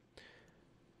lucky.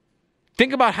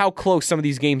 Think about how close some of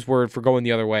these games were for going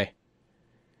the other way.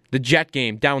 The Jet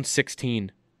game, down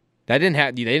 16. They didn't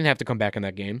have to come back in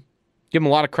that game. Give them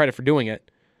a lot of credit for doing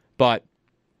it. But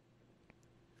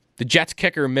the Jets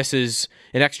kicker misses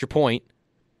an extra point.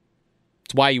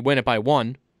 It's why you win it by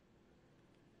 1.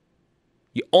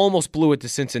 You almost blew it to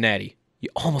Cincinnati.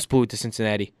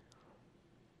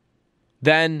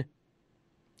 Then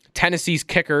Tennessee's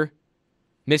kicker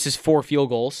misses 4 field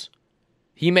goals.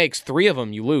 He makes 3 of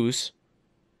them, you lose.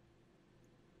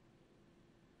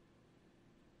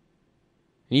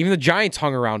 And even the Giants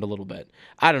hung around a little bit.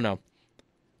 I don't know.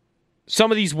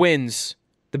 Some of these wins,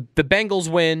 the Bengals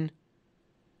win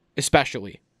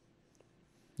especially.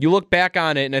 You look back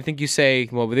on it and I think you say,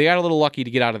 well, they got a little lucky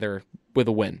to get out of there with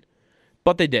a win.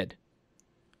 But they did.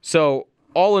 So,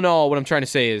 all in all, what I'm trying to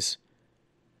say is,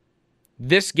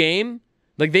 this game,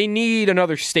 like, they need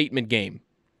another statement game.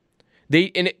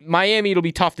 Miami, it'll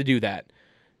be tough to do that.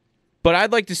 But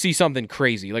I'd like to see something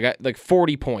crazy, like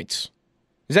 40 points.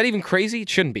 Is that even crazy? It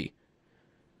shouldn't be.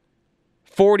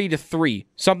 40-3,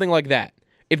 something like that.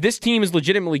 If this team is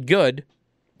legitimately good,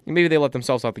 maybe they let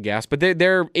themselves off the gas, but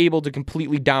they're able to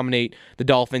completely dominate the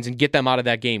Dolphins and get them out of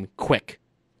that game quick.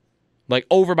 Like,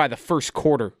 over by the first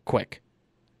quarter quick.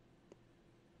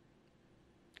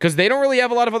 Because they don't really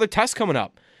have a lot of other tests coming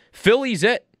up. Philly's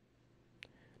it.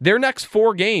 Their next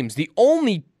 4 games, the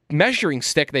only measuring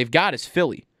stick they've got is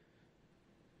Philly.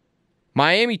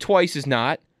 Miami twice is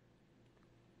not.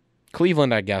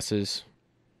 Cleveland, I guess, is.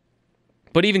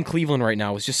 But even Cleveland right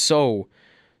now is just so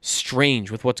strange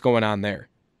with what's going on there.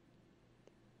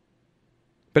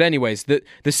 But anyways, the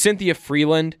Cynthia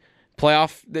Freeland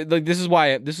playoff, this is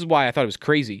why I thought it was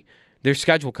crazy. Their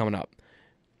schedule coming up.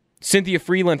 Cynthia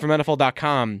Freeland from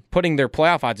NFL.com putting their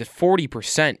playoff odds at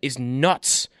 40% is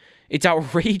nuts. It's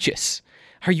outrageous.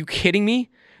 Are you kidding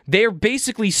me? They're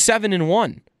basically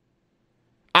 7-1.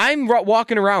 I'm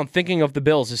walking around thinking of the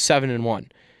Bills as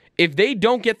 7-1. If they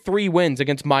don't get 3 wins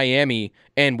against Miami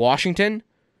and Washington,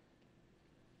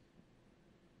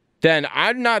 then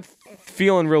I'm not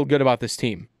feeling real good about this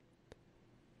team.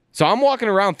 So I'm walking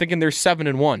around thinking they're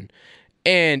 7-1.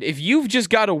 And if you've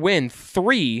just got to win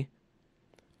 3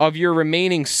 of your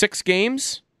remaining 6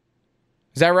 games,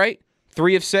 is that right?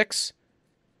 3 of 6?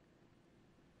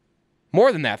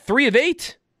 More than that. 3 of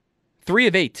 8? 3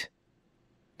 of 8.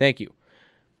 Thank you.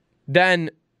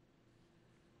 Then,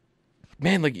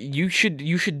 man, like you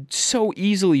should so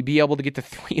easily be able to get to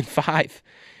 3-5.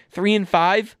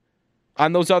 3-5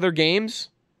 on those other games.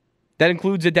 That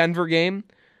includes a Denver game.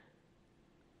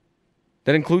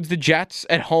 That includes the Jets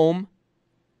at home.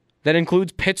 That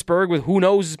includes Pittsburgh, with who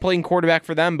knows is playing quarterback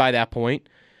for them by that point.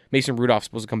 Mason Rudolph's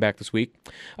supposed to come back this week.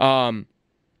 I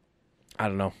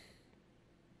don't know.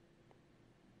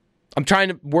 I'm trying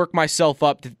to work myself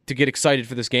up to get excited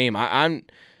for this game.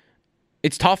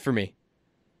 It's tough for me.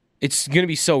 It's going to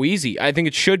be so easy. I think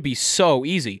it should be so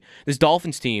easy. This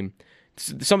Dolphins team,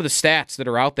 some of the stats that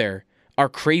are out there are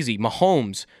crazy.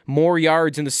 Mahomes, more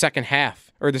yards in the second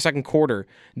half, or the second quarter,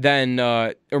 than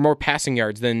or more passing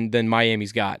yards than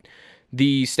Miami's got.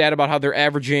 the stat about how their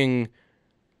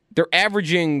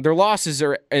losses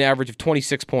are an average of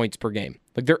 26 points per game.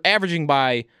 Like they're averaging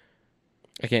by,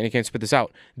 I can't spit this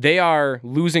out. They are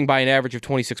losing by an average of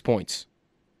 26 points.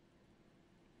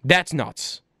 That's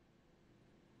nuts.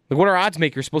 Like what are odds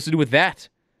makers supposed to do with that?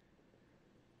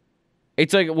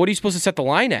 It's like, what are you supposed to set the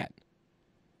line at?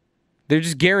 They're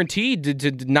just guaranteed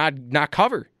to not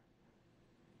cover.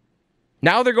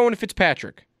 Now they're going to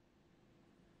Fitzpatrick.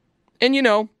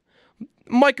 And,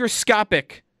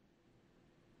 microscopic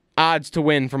odds to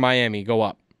win for Miami go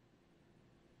up.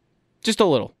 Just a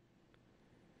little.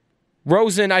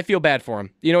 Rosen, I feel bad for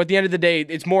him. At the end of the day,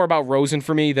 it's more about Rosen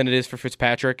for me than it is for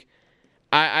Fitzpatrick.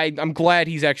 I'm glad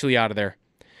he's actually out of there.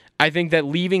 I think that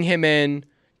leaving him in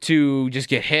to just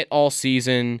get hit all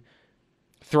season,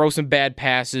 throw some bad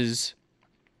passes,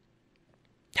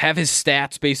 have his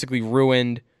stats basically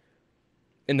ruined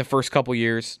in the first couple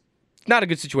years, not a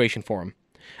good situation for him.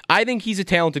 I think he's a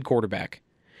talented quarterback.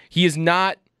 He is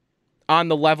not on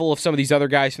the level of some of these other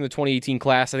guys from the 2018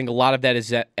 class. I think a lot of that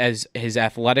is as his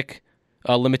athletic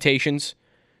limitations.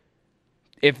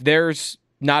 If there's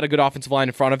not a good offensive line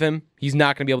in front of him, he's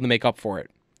not going to be able to make up for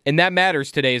it. And that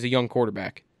matters today as a young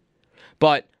quarterback.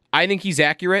 But I think he's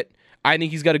accurate. I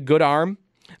think he's got a good arm.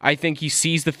 I think he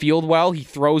sees the field well. He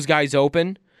throws guys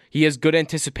open. He has good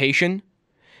anticipation.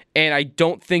 And I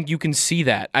don't think you can see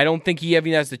that. I don't think he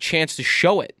even has the chance to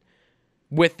show it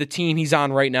with the team he's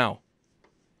on right now.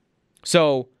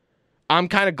 So I'm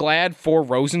kind of glad for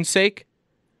Rosen's sake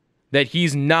that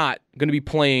he's not going to be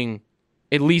playing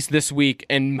at least this week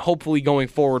and hopefully going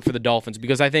forward for the Dolphins,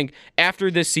 because I think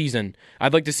after this season,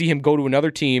 I'd like to see him go to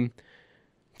another team,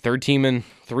 third team in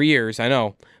 3 years, I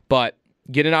know, but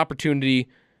get an opportunity.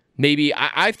 Maybe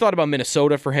I've thought about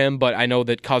Minnesota for him, but I know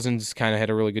that Cousins kind of had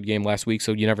a really good game last week,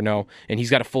 so you never know, and he's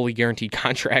got a fully guaranteed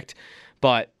contract.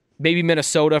 But maybe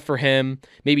Minnesota for him,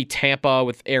 maybe Tampa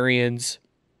with Arians.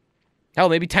 Hell,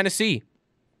 maybe Tennessee.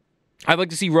 I'd like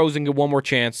to see Rosen get one more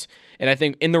chance, and I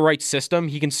think in the right system,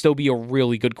 he can still be a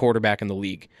really good quarterback in the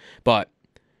league. But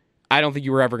I don't think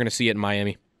you were ever going to see it in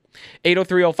Miami.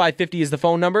 803-0550 is the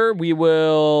phone number. We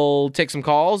will take some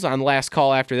calls on last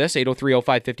call after this.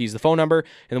 803-0550 is the phone number, and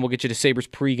then we'll get you to Sabres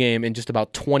pregame in just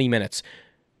about 20 minutes.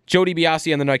 Joe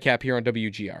DiBiase on the Nightcap here on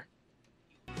WGR.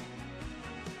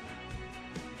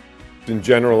 In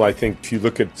general, I think if you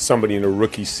look at somebody in a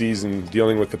rookie season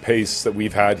dealing with the pace that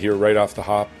we've had here right off the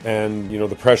hop and,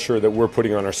 the pressure that we're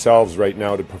putting on ourselves right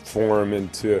now to perform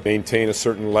and to maintain a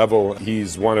certain level,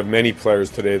 he's one of many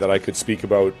players today that I could speak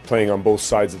about playing on both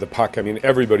sides of the puck. I mean,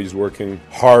 everybody's working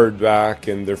hard back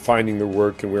and they're finding their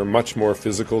work, and we're much more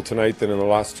physical tonight than in the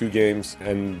last two games.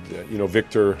 And,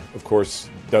 Victor, of course,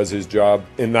 does his job.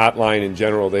 In that line in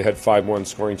general, they had 5-1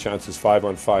 scoring chances,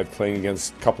 5-on-5, playing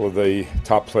against a couple of the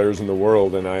top players in the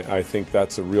world, and I think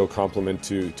that's a real compliment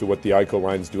to what the Eichel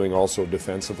line's doing also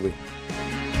defensively.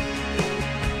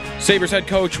 Sabres head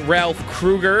coach Ralph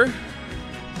Krueger.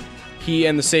 He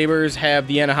and the Sabres have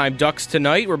the Anaheim Ducks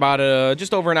tonight. We're about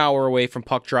just over an hour away from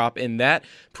puck drop in that.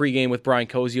 Pre-game with Brian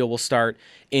Koziel will start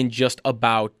in just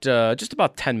about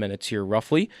 10 minutes here,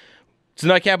 roughly. It's the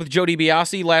Nightcap with Joe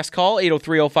DiBiase. Last call,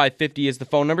 803-0550 is the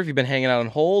phone number. If you've been hanging out on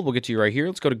hold, we'll get to you right here.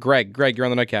 Let's go to Greg. Greg, you're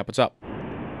on the Nightcap. What's up?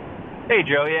 Hey,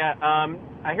 Joe. Yeah,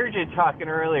 I heard you talking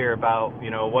earlier about,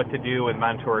 what to do when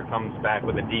Montour comes back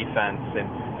with a defense and,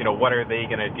 what are they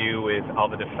going to do with all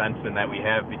the defensemen that we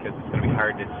have, because it's going to be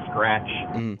hard to scratch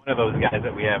one of those guys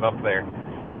that we have up there.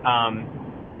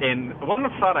 And one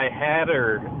thought I had,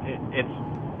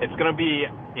 it's going to be,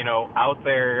 out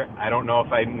there. I don't know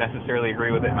if I necessarily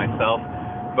agree with it myself,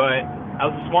 but I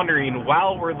was just wondering,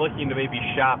 while we're looking to maybe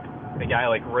shop a guy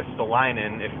like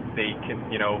Ristolainen, if they can,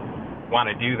 want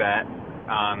to do that,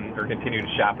 or continue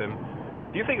to shop him,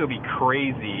 do you think it would be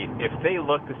crazy if they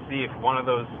look to see if one of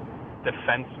those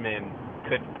defensemen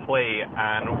could play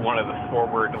on one of the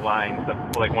forward lines,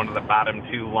 like one of the bottom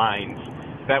two lines?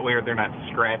 That way they're not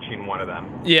scratching one of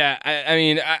them. Yeah,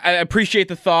 I appreciate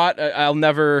the thought. I'll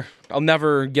never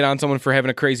get on someone for having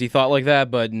a crazy thought like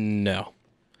that, but no.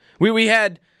 We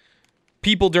had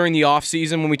people during the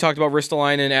offseason when we talked about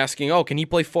Ristolainen asking, can he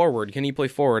play forward? Can he play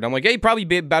forward? I'm like, he'd probably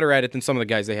be better at it than some of the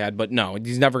guys they had, but no,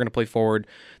 he's never going to play forward.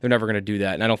 They're never going to do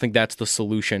that, and I don't think that's the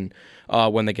solution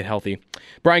when they get healthy.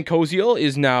 Brian Koziel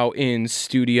is now in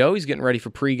studio. He's getting ready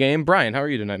for pregame. Brian, how are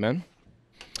you tonight, man?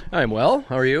 I'm well.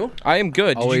 How are you? I am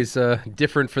good. Always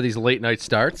different for these late night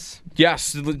starts.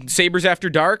 Yes. Sabres After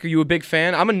Dark. Are you a big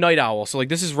fan? I'm a night owl, so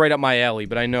this is right up my alley.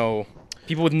 But I know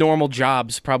people with normal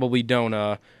jobs probably don't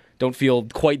feel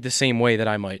quite the same way that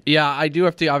I might. Yeah, I do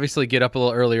have to obviously get up a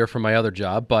little earlier for my other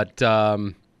job, but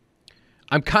I'm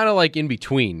kind of like in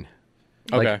between.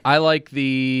 Okay. I like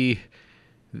the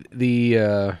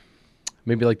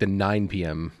maybe like the 9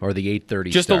 p.m. or the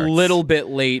 8:30 Just starts. a little bit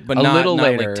late, but a not little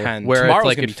later, like 10. where Tomorrow's it's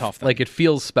like going to be tough then. Like it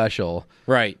feels special.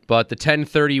 Right. But the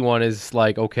 10:30 one is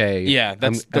like, okay, Yeah,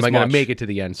 am I going much. to make it to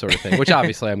the end sort of thing, which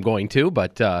obviously I'm going to,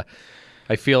 but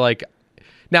I feel like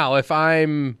now if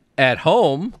I'm at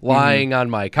home lying on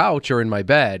my couch or in my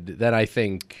bed, then I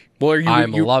think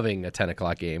I'm loving a 10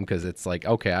 o'clock game because it's like,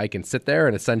 okay, I can sit there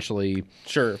and essentially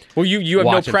Well, you have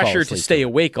no watch and fall pressure to asleep stay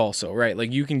awake also, right?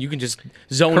 Like you can just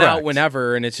zone out Correct.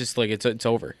 whenever, and it's just like it's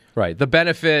over. Right. The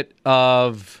benefit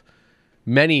of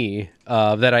many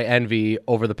that I envy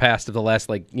over the last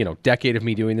decade of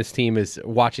me doing this team is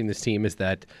watching this team is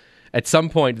that at some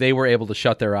point they were able to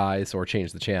shut their eyes or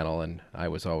change the channel, and I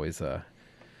was always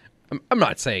I'm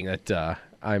not saying that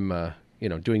I'm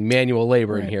doing manual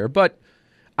labor in here, but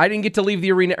I didn't get to leave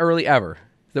the arena early ever.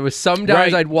 There was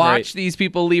sometimes I'd watch these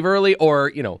people leave early,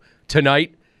 or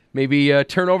tonight maybe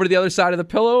turn over to the other side of the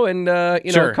pillow and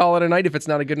call it a night if it's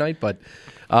not a good night. But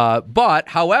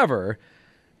however,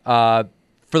 for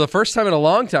the first time in a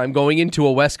long time, going into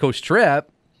a West Coast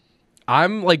trip,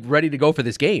 I'm like ready to go for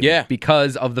this game. Yeah,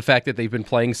 because of the fact that they've been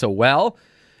playing so well,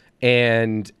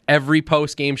 and every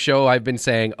post game show I've been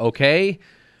saying, okay,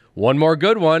 one more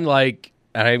good one, like.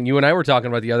 You and I were talking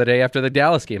about the other day after the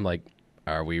Dallas game, like,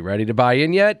 are we ready to buy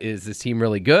in yet? Is this team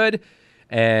really good?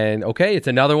 And, okay, it's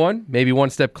another one, maybe one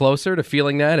step closer to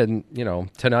feeling that. And,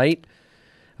 tonight,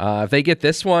 if they get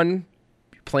this one,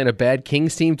 playing a bad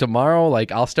Kings team tomorrow,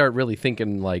 like, I'll start really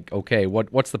thinking, like, okay,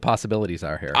 what's the possibilities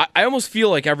are here? I almost feel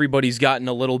like everybody's gotten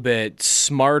a little bit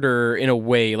smarter in a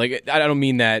way. Like, I don't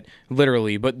mean that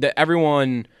literally, but that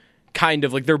everyone kind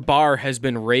of like their bar has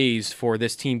been raised for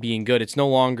this team being good. It's no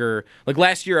longer like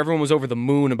last year everyone was over the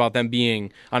moon about them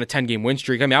being on a 10-game win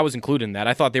streak. I mean, I was included in that.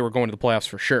 I thought they were going to the playoffs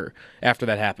for sure after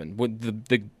that happened. With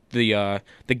the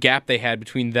gap they had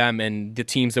between them and the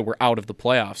teams that were out of the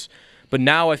playoffs. But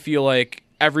now I feel like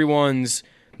everyone's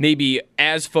maybe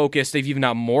as focused, they've even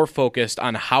not more focused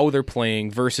on how they're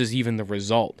playing versus even the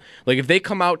result. Like if they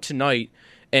come out tonight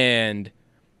and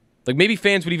like maybe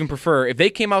fans would even prefer if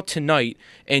they came out tonight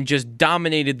and just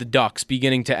dominated the Ducks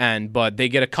beginning to end, but they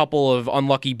get a couple of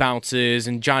unlucky bounces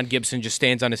and John Gibson just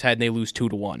stands on his head and they lose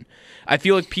 2-1. I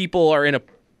feel like people are in a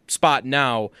spot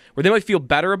now where they might feel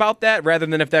better about that rather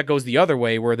than if that goes the other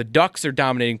way where the Ducks are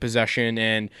dominating possession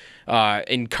and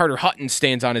Carter Hutton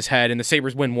stands on his head and the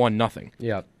Sabres win 1-0.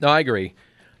 Yeah, no, I agree.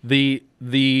 The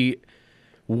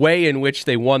way in which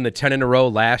they won the 10 in a row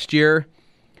last year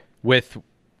with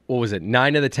what was it?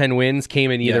 9 of the 10 wins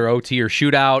came in either OT or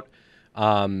shootout.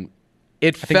 I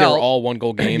think they were all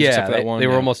 1-goal games except for that one. They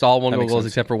were almost all 1-goal goals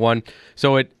except for one.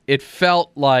 So it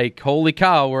felt like, holy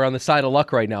cow, we're on the side of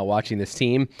luck right now watching this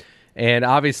team. And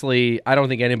obviously, I don't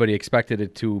think anybody expected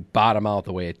it to bottom out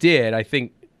the way it did. I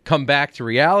think come back to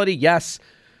reality, yes,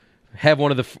 have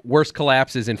one of the worst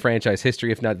collapses in franchise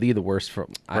history, if not the worst.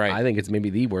 I think it's maybe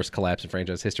the worst collapse in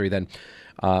franchise history then.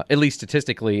 At least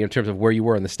statistically, in terms of where you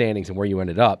were in the standings and where you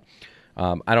ended up.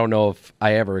 I don't know if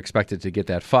I ever expected to get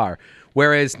that far.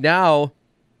 Whereas now,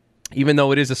 even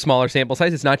though it is a smaller sample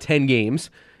size, it's not 10 games,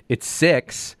 it's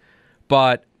 6,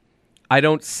 but I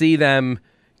don't see them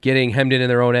getting hemmed in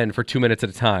their own end for 2 minutes at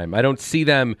a time. I don't see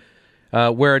them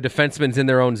where a defenseman's in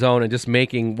their own zone and just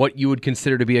making what you would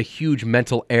consider to be a huge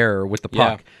mental error with the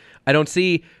puck. Yeah. I don't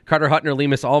see Carter Hutton or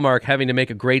Linus Ullmark having to make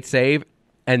a great save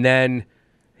and then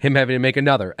him having to make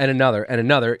another and another and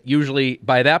another. Usually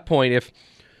by that point, if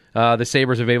the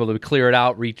Sabres are able to clear it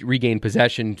out, regain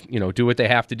possession, do what they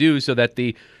have to do so that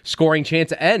the scoring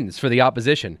chance ends for the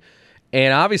opposition.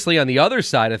 And obviously on the other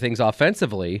side of things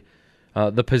offensively,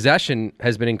 the possession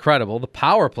has been incredible. The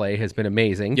power play has been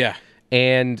amazing. Yeah.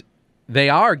 And they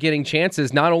are getting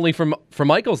chances not only from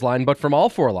Michael's line, but from all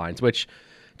 4 lines, which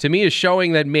to me is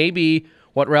showing that maybe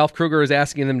what Ralph Kruger is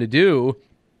asking them to do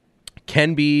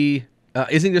can be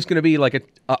isn't just going to be like a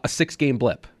 6-game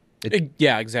blip.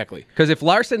 Yeah, exactly. Because if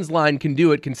Larsson's line can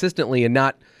do it consistently and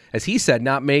not, as he said,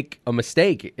 not make a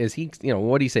mistake,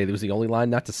 what did he say? It was the only line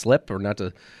not to slip or not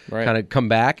to kind of come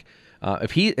back.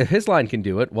 If his line can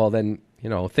do it, well then,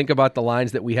 think about the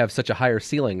lines that we have such a higher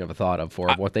ceiling of a thought of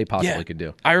for what they possibly could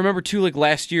do. I remember too, like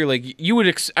last year, like you would,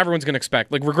 everyone's going to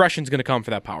expect, like regression's going to come for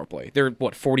that power play. They're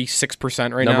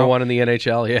 46% right now. Number 1 in the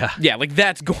NHL, yeah. Yeah, like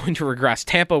that's going to regress.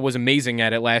 Tampa was amazing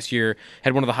at it last year,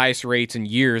 had one of the highest rates in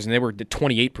years, and they were at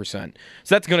 28%.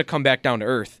 So that's going to come back down to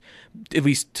earth, at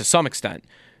least to some extent.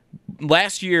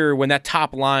 Last year, when that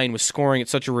top line was scoring at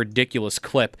such a ridiculous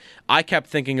clip, I kept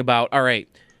thinking about, all right,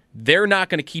 they're not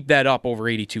going to keep that up over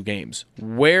 82 games.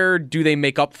 Where do they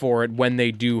make up for it when they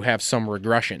do have some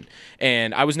regression?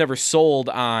 And I was never sold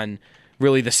on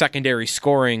really the secondary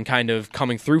scoring kind of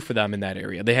coming through for them in that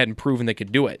area. They hadn't proven they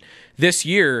could do it. This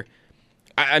year,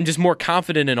 I'm just more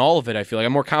confident in all of it, I feel like.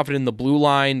 I'm more confident in the blue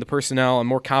line, the personnel. I'm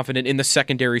more confident in the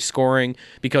secondary scoring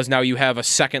because now you have a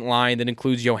second line that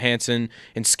includes Johansson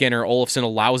and Skinner. Olofsson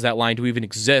allows that line to even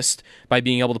exist by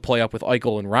being able to play up with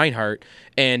Eichel and Reinhart.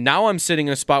 And now I'm sitting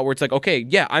in a spot where it's like, okay,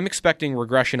 yeah, I'm expecting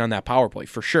regression on that power play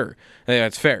for sure. I think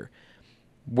that's fair.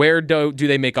 Where do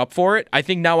they make up for it? I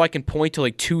think now I can point to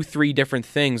like 2-3 different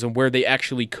things and where they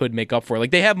actually could make up for it.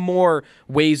 Like they have more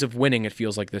ways of winning, it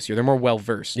feels like this year. They're more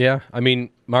well-versed. Yeah, I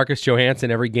mean, Marcus Johansson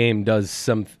every game does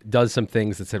some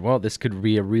things that said, well, this could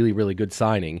be a really, really good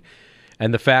signing.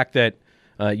 And the fact that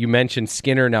you mentioned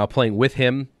Skinner now playing with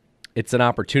him, it's an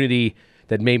opportunity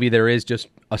that maybe there is just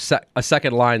a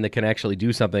second line that can actually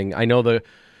do something. I know the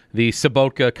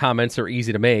Sobotka comments are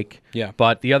easy to make,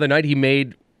 but the other night he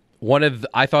made one of,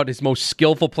 I thought, his most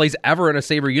skillful plays ever in a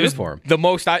Sabre uniform.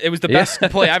 It was the best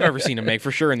play I've ever seen him make,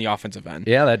 for sure, in the offensive end.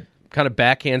 Yeah, that kind of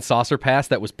backhand saucer pass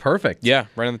that was perfect. Yeah,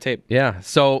 right on the tape. Yeah,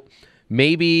 so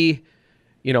maybe,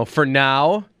 for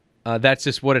now, that's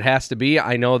just what it has to be.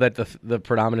 I know that the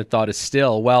predominant thought is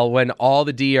still, well, when all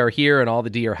the D are here and all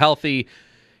the D are healthy,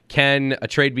 can a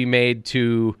trade be made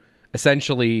to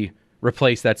essentially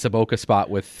replace that Sobotka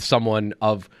spot with someone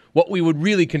of what we would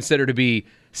really consider to be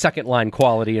second line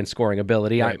quality and scoring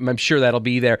ability? Right. I'm sure that'll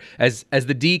be there as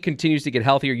the D continues to get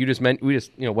healthier.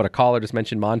 What a caller just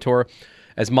mentioned, Montour.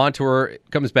 As Montour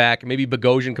comes back, maybe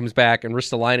Bogosian comes back, and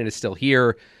Ristolainen is still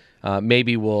here.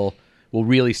 Maybe we'll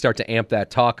really start to amp that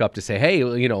talk up to say, hey,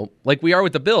 like we are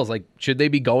with the Bills, like should they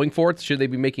be going for it? Should they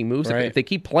be making moves? Right. If they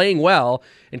keep playing well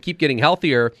and keep getting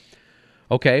healthier,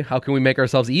 okay, how can we make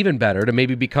ourselves even better to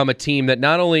maybe become a team that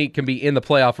not only can be in the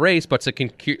playoff race, but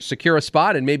to secure a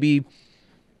spot and maybe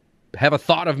have a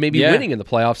thought of maybe winning in the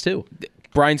playoffs too.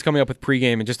 Brian's coming up with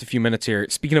pregame in just a few minutes here.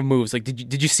 Speaking of moves, like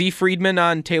did you see Friedman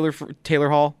on Taylor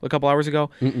Hall a couple hours ago?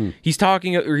 Mm-mm. He's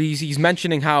talking, or he's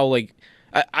mentioning how like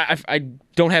I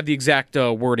don't have the exact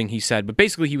wording he said, but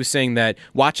basically he was saying that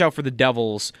watch out for the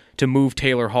Devils to move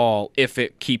Taylor Hall if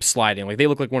it keeps sliding. Like they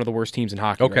look like one of the worst teams in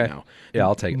hockey right now. Yeah,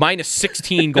 I'll take it. Minus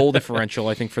 16 goal differential,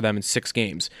 I think, for them in 6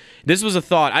 games. This was a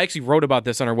thought. I actually wrote about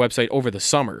this on our website over the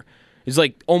summer. It's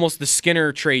like almost the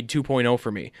Skinner trade 2.0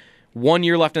 for me. 1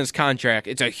 year left on his contract.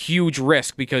 It's a huge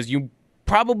risk because you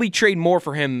probably trade more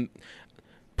for him.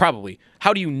 Probably.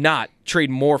 How do you not trade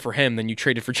more for him than you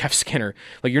traded for Jeff Skinner?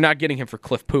 Like, you're not getting him for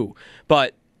Cliff Poo.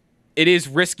 But it is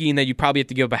risky in that you probably have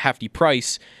to give up a hefty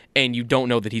price, and you don't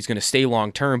know that he's going to stay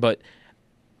long term. But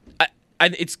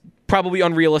it's probably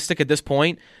unrealistic at this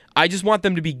point. I just want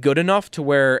them to be good enough to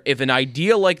where if an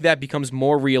idea like that becomes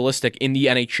more realistic in the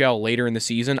NHL later in the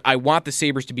season, I want the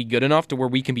Sabres to be good enough to where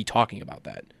we can be talking about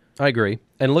that. I agree.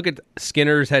 And look at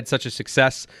Skinner's had such a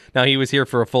success. Now, he was here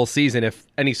for a full season. If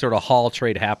any sort of Hall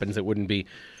trade happens, it wouldn't be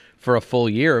for a full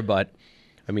year. But,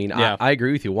 I mean, yeah. I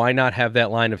agree with you. Why not have that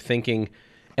line of thinking?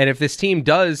 And if this team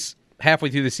does, halfway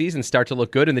through the season, start to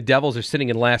look good and the Devils are sitting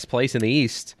in last place in the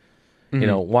East,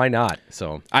 why not?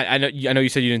 So I know you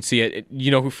said you didn't see it.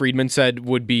 You know who Friedman said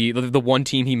would be the one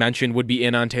team he mentioned would be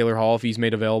in on Taylor Hall if he's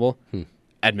made available?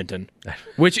 Edmonton,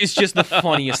 which is just the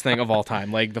funniest thing of all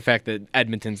time. Like the fact that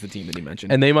Edmonton's the team that he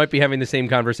mentioned. And they might be having the same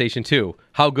conversation too.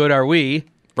 How good are we?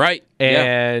 Right.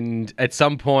 And at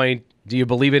some point, do you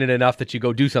believe in it enough that you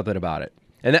go do something about it?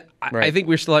 And I think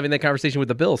we're still having that conversation with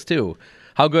the Bills too.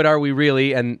 How good are we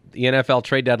really? And the NFL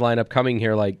trade deadline upcoming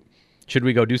here, like, should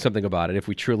we go do something about it if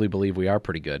we truly believe we are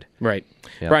pretty good? Right.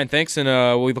 Yeah. Brian, thanks, and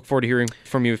we look forward to hearing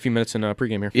from you a few minutes in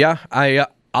pregame here. Yeah,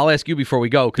 I'll ask you before we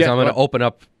go, because I'm going to open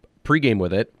up pregame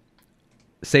with it.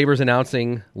 Sabres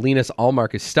announcing Linus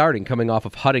Ullmark is starting, coming off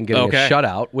of Hutton getting a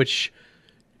shutout, which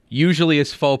usually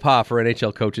is faux pas for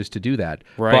NHL coaches to do that.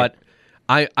 Right.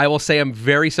 But I will say I'm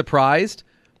very surprised,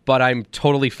 but I'm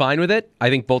totally fine with it. I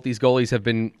think both these goalies have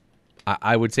been,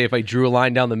 I would say if I drew a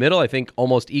line down the middle, I think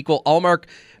almost equal. Ullmark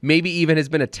maybe even has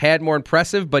been a tad more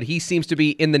impressive, but he seems to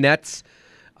be in the nets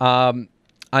on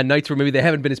nights where maybe they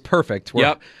haven't been as perfect.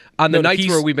 On the nights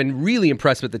where we've been really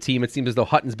impressed with the team, it seems as though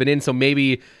Hutton's been in, so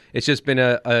maybe it's just been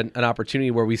an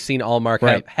opportunity where we've seen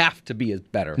Ullmark have to be as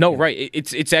better. No, right.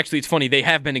 It's funny. They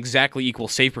have been exactly equal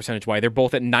save percentage-wise. They're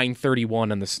both at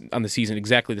 .931 on the season,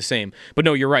 exactly the same. But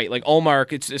no, you're right. Like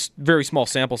Ullmark, it's a very small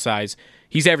sample size.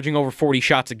 He's averaging over 40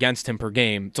 shots against him per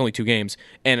game. It's only 2 games.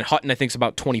 And Hutton, I think, is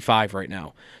about 25 right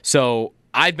now. So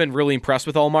I've been really impressed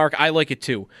with Ullmark. I like it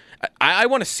too. I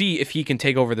want to see if he can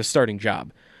take over the starting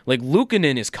job. Like,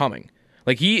 Luukkonen is coming.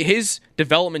 Like, his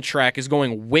development track is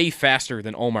going way faster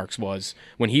than Ullmark's was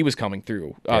when he was coming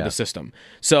through the system.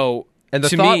 So, and the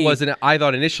thought was, and I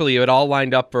thought initially it all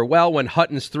lined up for, well, when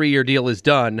Hutton's 3-year deal is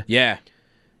done,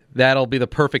 that'll be the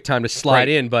perfect time to slide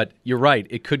in. But you're right,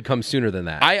 it could come sooner than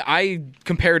that. I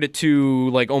compared it to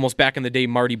like almost back in the day,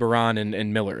 Marty Baron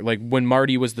and Miller. Like when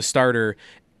Marty was the starter,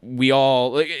 it's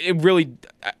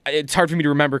hard for me to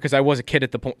remember because I was a kid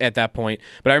at that point.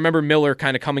 But I remember Miller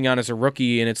kind of coming on as a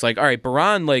rookie, and it's like, all right,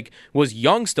 Baron was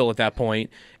young still at that point,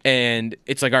 and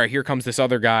it's like, all right, here comes this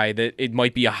other guy that it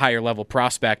might be a higher level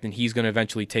prospect, and he's going to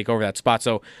eventually take over that spot.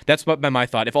 So that's been my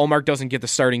thought. If Ullmark doesn't get the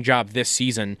starting job this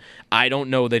season, I don't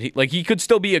know that he could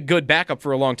still be a good backup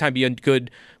for a long time, be a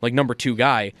good number 2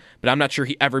 guy, but I'm not sure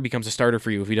he ever becomes a starter for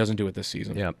you if he doesn't do it this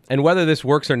season. Yeah, and whether this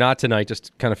works or not tonight, just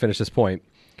to kind of finish this point.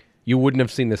 You wouldn't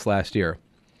have seen this last year.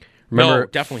 Remember,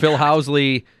 definitely Phil not.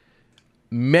 Housley,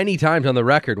 many times on the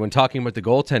record, when talking about the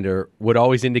goaltender, would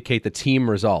always indicate the team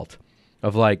result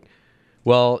of like,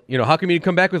 well, how come you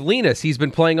come back with Linus? He's been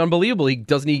playing unbelievable.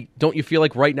 Don't you feel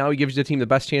like right now he gives the team the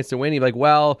best chance to win? He's like,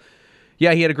 well,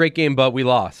 yeah, he had a great game, but we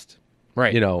lost.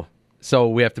 Right. So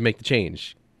we have to make the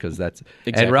change because that's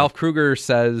exactly. And Ralph Kruger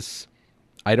says,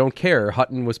 I don't care.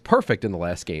 Hutton was perfect in the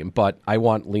last game, but I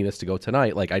want Linus to go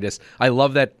tonight. I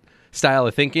love that style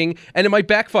of thinking, and it might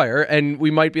backfire, and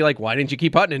we might be like, why didn't you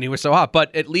keep Hutton? And he was so hot.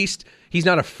 But at least he's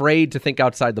not afraid to think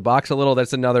outside the box a little.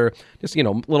 That's another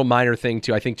little minor thing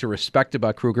to respect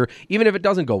about Kruger, even if it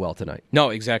doesn't go well tonight. No,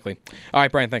 exactly. All right,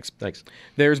 Brian, thanks.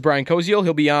 There's Brian Koziel.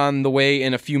 He'll be on the way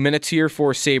in a few minutes here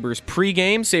for Sabres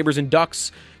pregame. Sabres and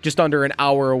Ducks just under an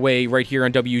hour away right here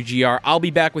on WGR. I'll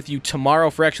be back with you tomorrow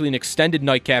for actually an extended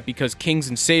nightcap because Kings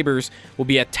and Sabres will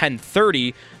be at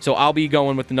 10:30. So I'll be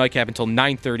going with the nightcap until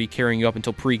 9:30, carrying you up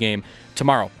until pregame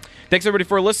tomorrow. Thanks, everybody,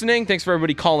 for listening. Thanks for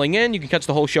everybody calling in. You can catch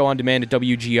the whole show on demand at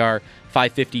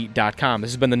WGR550.com. This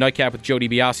has been the Nightcap with Joe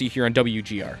DiBiase here on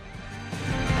WGR.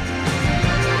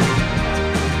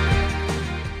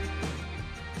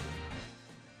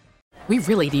 We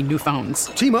really need new phones.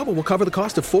 T-Mobile will cover the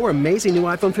cost of 4 amazing new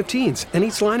iPhone 15s, and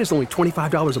each line is only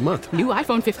 $25 a month. New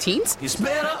iPhone 15s? It's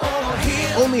better over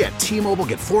here. Only at T-Mobile,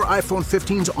 get 4 iPhone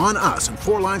 15s on us and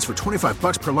 4 lines for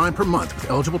 $25 per line per month with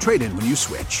eligible trade-in when you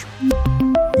switch.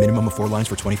 Minimum of 4 lines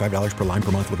for $25 per line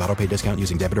per month with auto-pay discount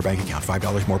using debit or bank account.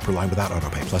 $5 more per line without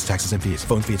auto-pay, plus taxes and fees.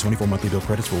 Phone fee at 24 monthly bill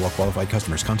credits for well-qualified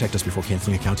customers. Contact us before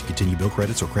canceling account to continue bill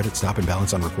credits or credit stop and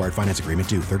balance on required finance agreement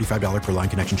due. $35 per line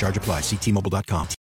connection charge applies. See T-Mobile.com.